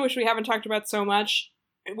direction, which we haven't talked about so much,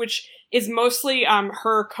 which is mostly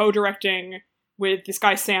her co-directing with this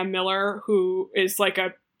guy Sam Miller, who is, like,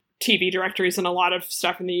 a TV director. He's done a lot of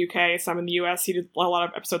stuff in the UK, some in the US. He did a lot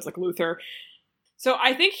of episodes like Luther. So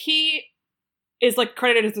I think he is, like,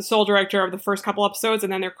 credited as the sole director of the first couple episodes,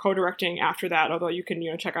 and then they're co-directing after that, although you can, you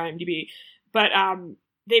know, check on IMDb. But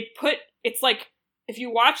it's like, if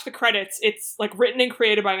you watch the credits, it's, like, written and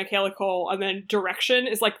created by Michaela Cole, and then direction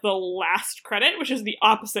is, like, the last credit, which is the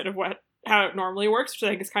opposite of how it normally works, which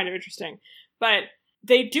I think is kind of interesting. But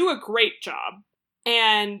they do a great job.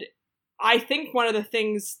 And I think one of the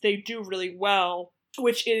things they do really well,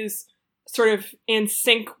 which is sort of in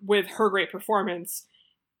sync with her great performance,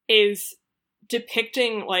 is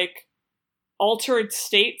depicting like altered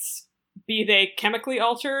states, be they chemically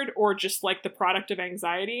altered or just like the product of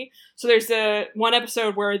anxiety. So there's one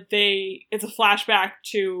episode where it's a flashback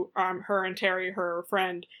to her and Terry, her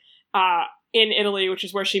friend, in Italy, which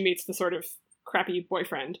is where she meets the sort of crappy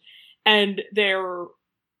boyfriend. And they're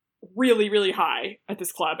really, really high at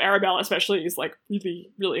this club. Arabella especially is like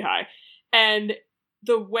really, really high. And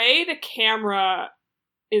the way the camera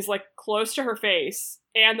is like close to her face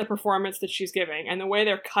and the performance that she's giving and the way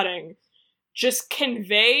they're cutting just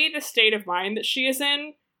convey the state of mind that she is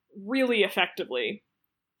in really effectively.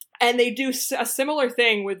 And they do a similar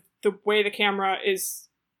thing with the way the camera is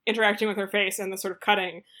interacting with her face and the sort of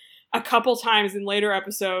cutting a couple times in later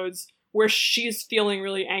episodes where she's feeling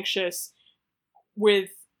really anxious with,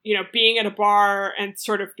 you know, being at a bar and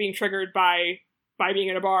sort of being triggered by being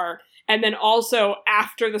at a bar. And then also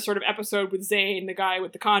after the sort of episode with Zane, the guy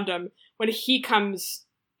with the condom, when he comes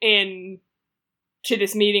in to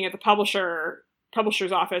this meeting at the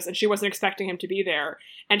publisher's office and she wasn't expecting him to be there.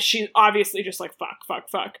 And she's obviously just like,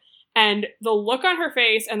 fuck. And the look on her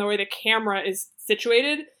face and the way the camera is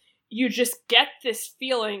situated, you just get this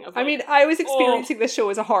feeling of like, I mean, I was experiencing this show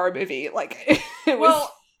as a horror movie. Like, it was...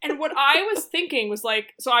 Well, and what I was thinking was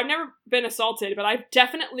like, so I've never been assaulted, but I've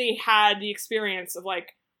definitely had the experience of like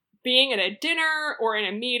being at a dinner or in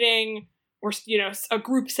a meeting or, you know, a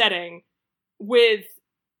group setting with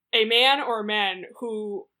a man or men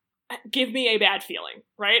who give me a bad feeling,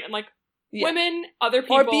 right? And like women, other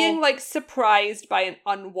people. Or being like surprised by an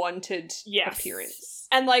unwanted appearance.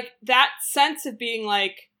 And like that sense of being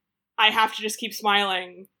like, I have to just keep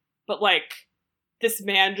smiling, but like this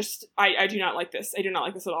man just, I do not like this. I do not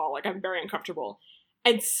like this at all. Like I'm very uncomfortable.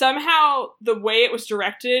 And somehow the way it was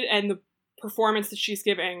directed and the performance that she's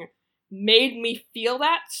giving made me feel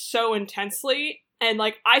that so intensely. And,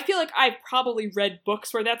 like, I feel like I've probably read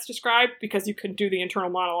books where that's described because you can do the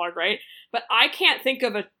internal monologue, right? But I can't think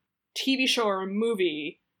of a TV show or a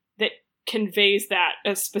movie that conveys that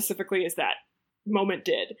as specifically as that moment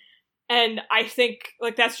did. And I think,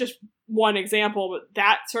 like, that's just one example, but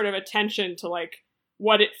that sort of attention to, like,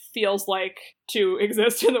 what it feels like to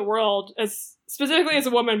exist in the world, as specifically as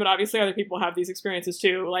a woman, but obviously other people have these experiences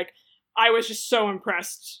too. Like, I was just so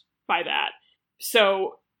impressed by that.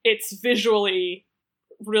 So it's visually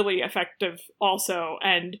really effective also,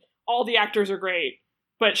 and all the actors are great,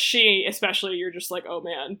 but she especially, you're just like, oh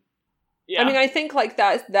man. Yeah. I mean, I think like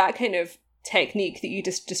that kind of technique that you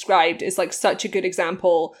just described is like such a good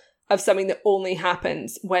example of something that only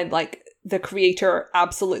happens when like the creator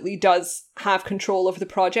absolutely does have control of the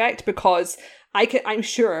project, because I'm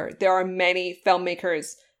sure there are many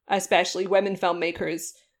filmmakers, especially women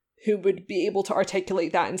filmmakers, who would be able to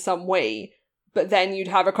articulate that in some way. But then you'd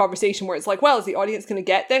have a conversation where it's like, well, is the audience going to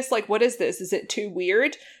get this? Like, what is this? Is it too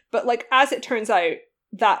weird? But like, as it turns out,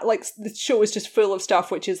 that like the show is just full of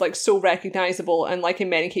stuff which is like so recognizable and like in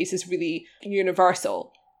many cases really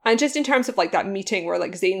universal. And just in terms of like that meeting where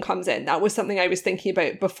like Zane comes in, that was something I was thinking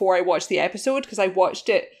about before I watched the episode, because I watched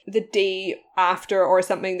it the day after or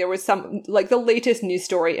something. There was some like the latest news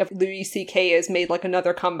story of Louis C.K. has made like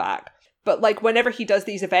another comeback. But like whenever he does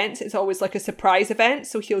these events, it's always like a surprise event.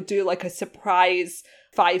 So he'll do like a surprise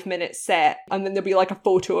 5-minute set and then there'll be like a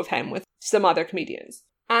photo of him with some other comedians.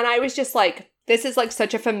 And I was just like, this is like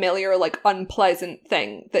such a familiar, like unpleasant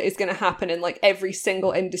thing that is going to happen in like every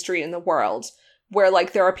single industry in the world, where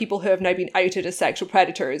like there are people who have now been outed as sexual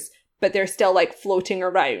predators, but they're still like floating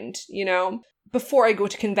around, you know? Before I go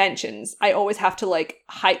to conventions, I always have to like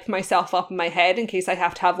hype myself up in my head in case I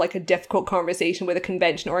have to have like a difficult conversation with a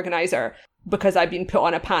convention organizer because I've been put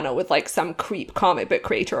on a panel with like some creep comic book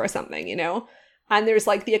creator or something, you know? And there's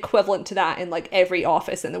like the equivalent to that in like every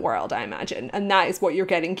office in the world, I imagine. And that is what you're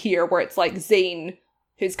getting here, where it's like Zane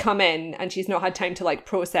who's come in and she's not had time to like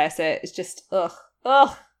process it. It's just,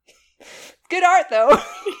 ugh. Good art though.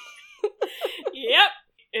 Yep.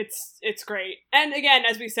 It's great. And again,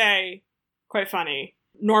 as we say, quite funny.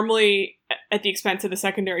 Normally at the expense of the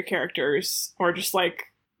secondary characters or just like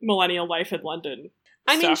millennial life in London.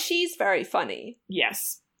 I mean, she's very funny.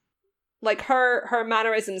 Yes. Like her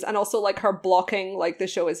mannerisms and also like her blocking, like the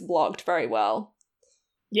show is blocked very well.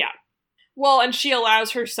 Yeah. Well, and she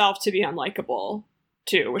allows herself to be unlikable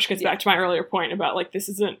too, which gets back to my earlier point about like this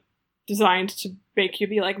isn't designed to make you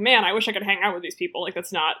be like, man, I wish I could hang out with these people. Like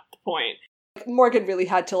that's not the point. Morgan really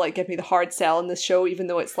had to like give me the hard sell in this show, even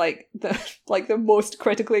though it's like the most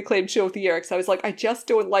critically acclaimed show of the year, because I was like, I just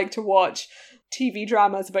don't like to watch TV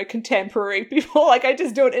dramas about contemporary people. Like, I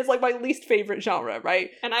just don't, it's like my least favorite genre,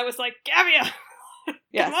 right? And I was like, Gavia!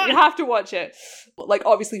 Yes, you have to watch it. Like,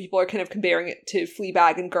 obviously people are kind of comparing it to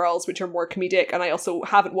Fleabag and Girls, which are more comedic, and I also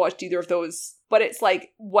haven't watched either of those. But it's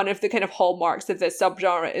like, one of the kind of hallmarks of this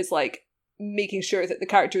subgenre is like making sure that the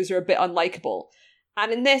characters are a bit unlikable.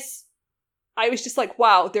 And in this, I was just like,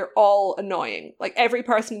 wow, they're all annoying. Like, every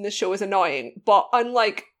person in this show is annoying, but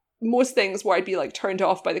unlike most things where I'd be like turned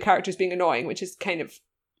off by the characters being annoying, which is kind of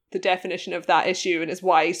the definition of that issue and is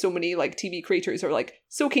why so many like TV creators are like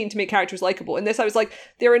so keen to make characters likable. In this, I was like,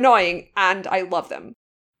 they're annoying and I love them.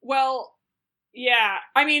 Well, yeah.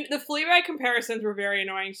 I mean, the Fleabag comparisons were very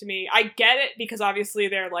annoying to me. I get it because obviously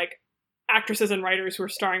they're like actresses and writers who are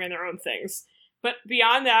starring in their own things. But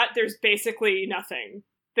beyond that, there's basically nothing.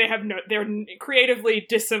 They're creatively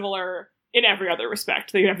dissimilar in every other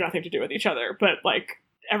respect. They have nothing to do with each other. But like,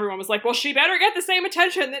 everyone was like, well, she better get the same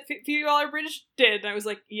attention that Phoebe Waller-Bridge did. And I was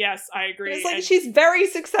like, yes, I agree. It's like, and she's very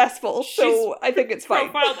successful, so I think it's fine.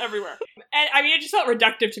 Profiled everywhere. And I mean, it just felt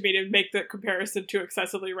reductive to me to make the comparison too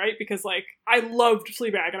excessively, right? Because like, I loved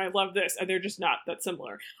Fleabag and I love this, and they're just not that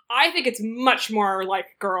similar. I think it's much more like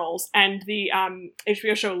Girls and the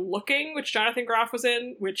HBO show Looking, which Jonathan Groff was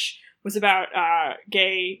in, which was about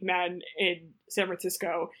gay men in San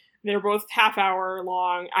Francisco. They're both half-hour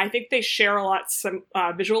long. I think they share a lot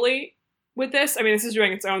visually with this. I mean, this is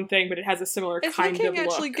doing its own thing, but it has a similar kind of look. Is Looking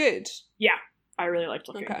actually good? Yeah, I really liked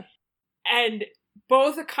Looking. Okay. And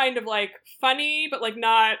both are kind of like funny, but like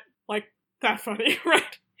not like that funny,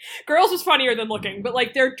 right? Girls was funnier than Looking, but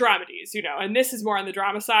like they're dramedies, you know, and this is more on the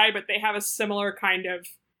drama side, but they have a similar kind of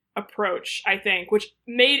approach, I think, which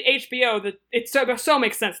made HBO it so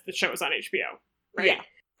makes sense that the show is on HBO, right? Yeah.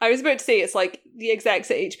 I was about to say, it's like the execs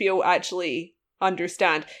at HBO actually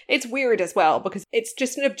understand. It's weird as well, because it's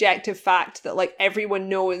just an objective fact that like everyone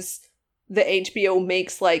knows that HBO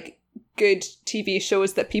makes like good TV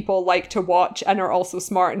shows that people like to watch and are also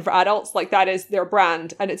smart and for adults. Like, that is their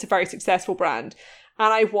brand, and it's a very successful brand.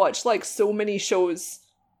 And I've watched like so many shows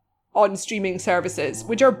on streaming services,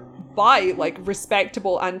 which are by like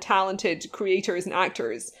respectable and talented creators and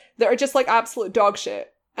actors, that are just like absolute dog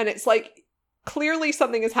shit. And it's like, clearly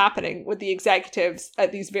something is happening with the executives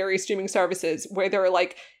at these various streaming services where they're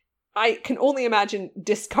like, I can only imagine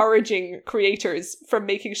discouraging creators from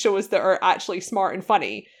making shows that are actually smart and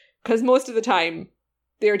funny, because most of the time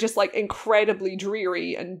they're just like incredibly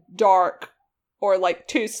dreary and dark or like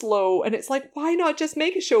too slow, and it's like, why not just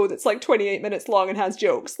make a show that's like 28 minutes long and has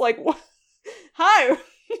jokes? Like, what? How?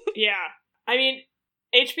 Yeah. I mean,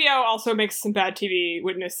 HBO also makes some bad TV,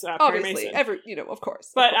 witness Perry obviously Mason. Of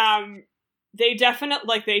course, but they definitely,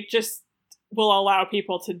 like, they just will allow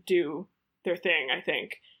people to do their thing, I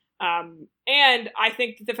think. And I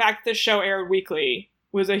think the fact that the show aired weekly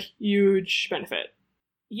was a huge benefit.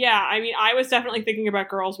 Yeah, I mean, I was definitely thinking about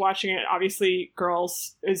Girls watching it. Obviously,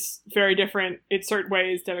 Girls is very different in certain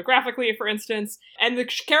ways, demographically, for instance. And the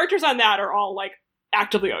characters on that are all, like,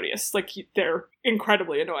 actively odious. Like, they're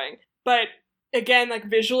incredibly annoying. But again, like,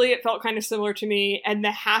 visually, it felt kind of similar to me. And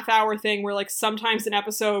the half-hour thing where, like, sometimes an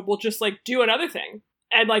episode will just, like, do another thing.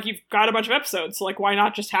 And, like, you've got a bunch of episodes. So, like, why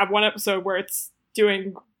not just have one episode where it's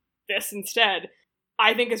doing this instead?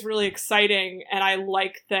 I think is really exciting. And I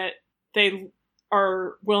like that they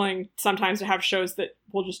are willing sometimes to have shows that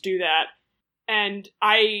will just do that. And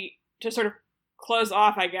to sort of close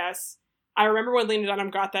off, I guess, I remember when Lena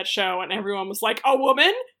Dunham got that show and everyone was like, a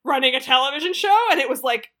woman running a television show? And it was,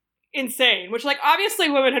 like, insane, which, like, obviously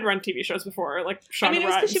women had run TV shows before, like Shonda Rhimes. I mean, it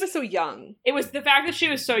was because she was so young. It was the fact that she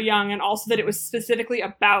was so young, and also that it was specifically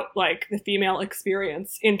about, like, the female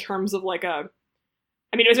experience in terms of, like, it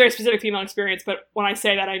was a very specific female experience, but when I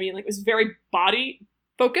say that, I mean, like, it was very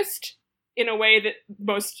body-focused in a way that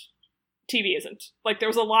most TV isn't. Like, there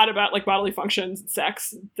was a lot about, like, bodily functions and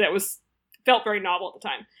sex that felt very novel at the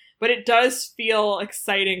time. But it does feel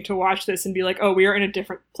exciting to watch this and be like, oh, we are in a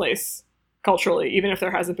different place culturally, even if there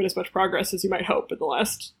hasn't been as much progress as you might hope in the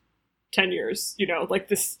last 10 years. You know, like,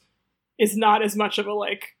 this is not as much of a,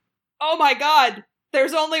 like, oh my god,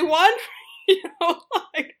 there's only one? You know,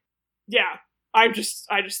 like, yeah, I just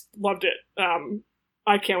loved it.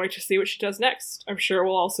 I can't wait to see what she does next. I'm sure it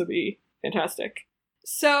will also be fantastic.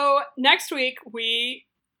 So next week, we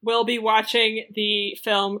will be watching the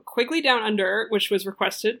film Quigley Down Under, which was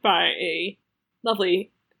requested by a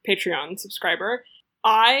lovely Patreon subscriber.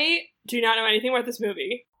 I do not know anything about this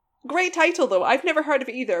movie. Great title, though. I've never heard of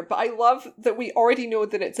it either, but I love that we already know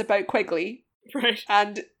that it's about Quigley. Right.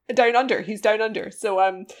 And Down Under. He's Down Under. So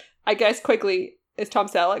I guess Quigley is Tom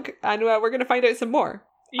Selleck, and we're going to find out some more.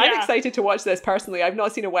 Yeah. I'm excited to watch this, personally. I've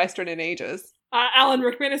not seen a Western in ages. Alan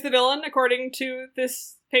Rickman is the villain, according to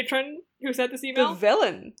this patron who sent this email. The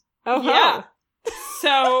villain? Oh, yeah.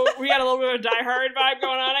 So we got a little bit of a Die Hard vibe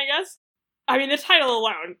going on, I guess. I mean, the title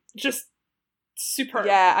alone, just superb.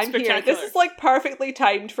 Yeah, I'm here. This is like perfectly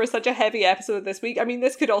timed for such a heavy episode this week. I mean,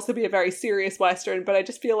 this could also be a very serious Western, but I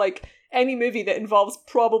just feel like any movie that involves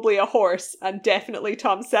probably a horse and definitely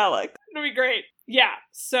Tom Selleck. It'll be great. Yeah,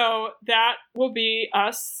 so that will be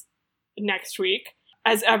us next week.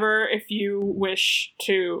 As ever, if you wish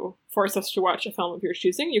to force us to watch a film of your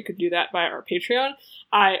choosing, you could do that via our Patreon.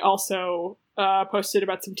 I also posted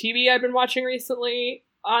about some TV I've been watching recently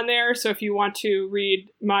on there, so if you want to read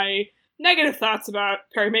my negative thoughts about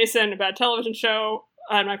Perry Mason, a bad television show,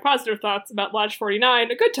 and my positive thoughts about Lodge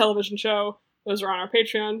 49, a good television show, those are on our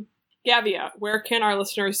Patreon. Gavia, where can our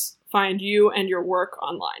listeners find you and your work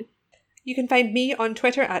online? You can find me on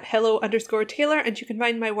Twitter at hello_Taylor, and you can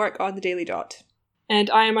find my work on The Daily Dot.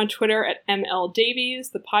 And I am on Twitter at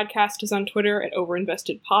MLDavies. The podcast is on Twitter at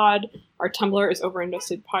OverinvestedPod. Our Tumblr is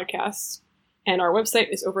OverinvestedPodcast. And our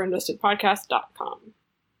website is overinvestedpodcast.com.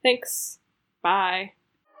 Thanks. Bye.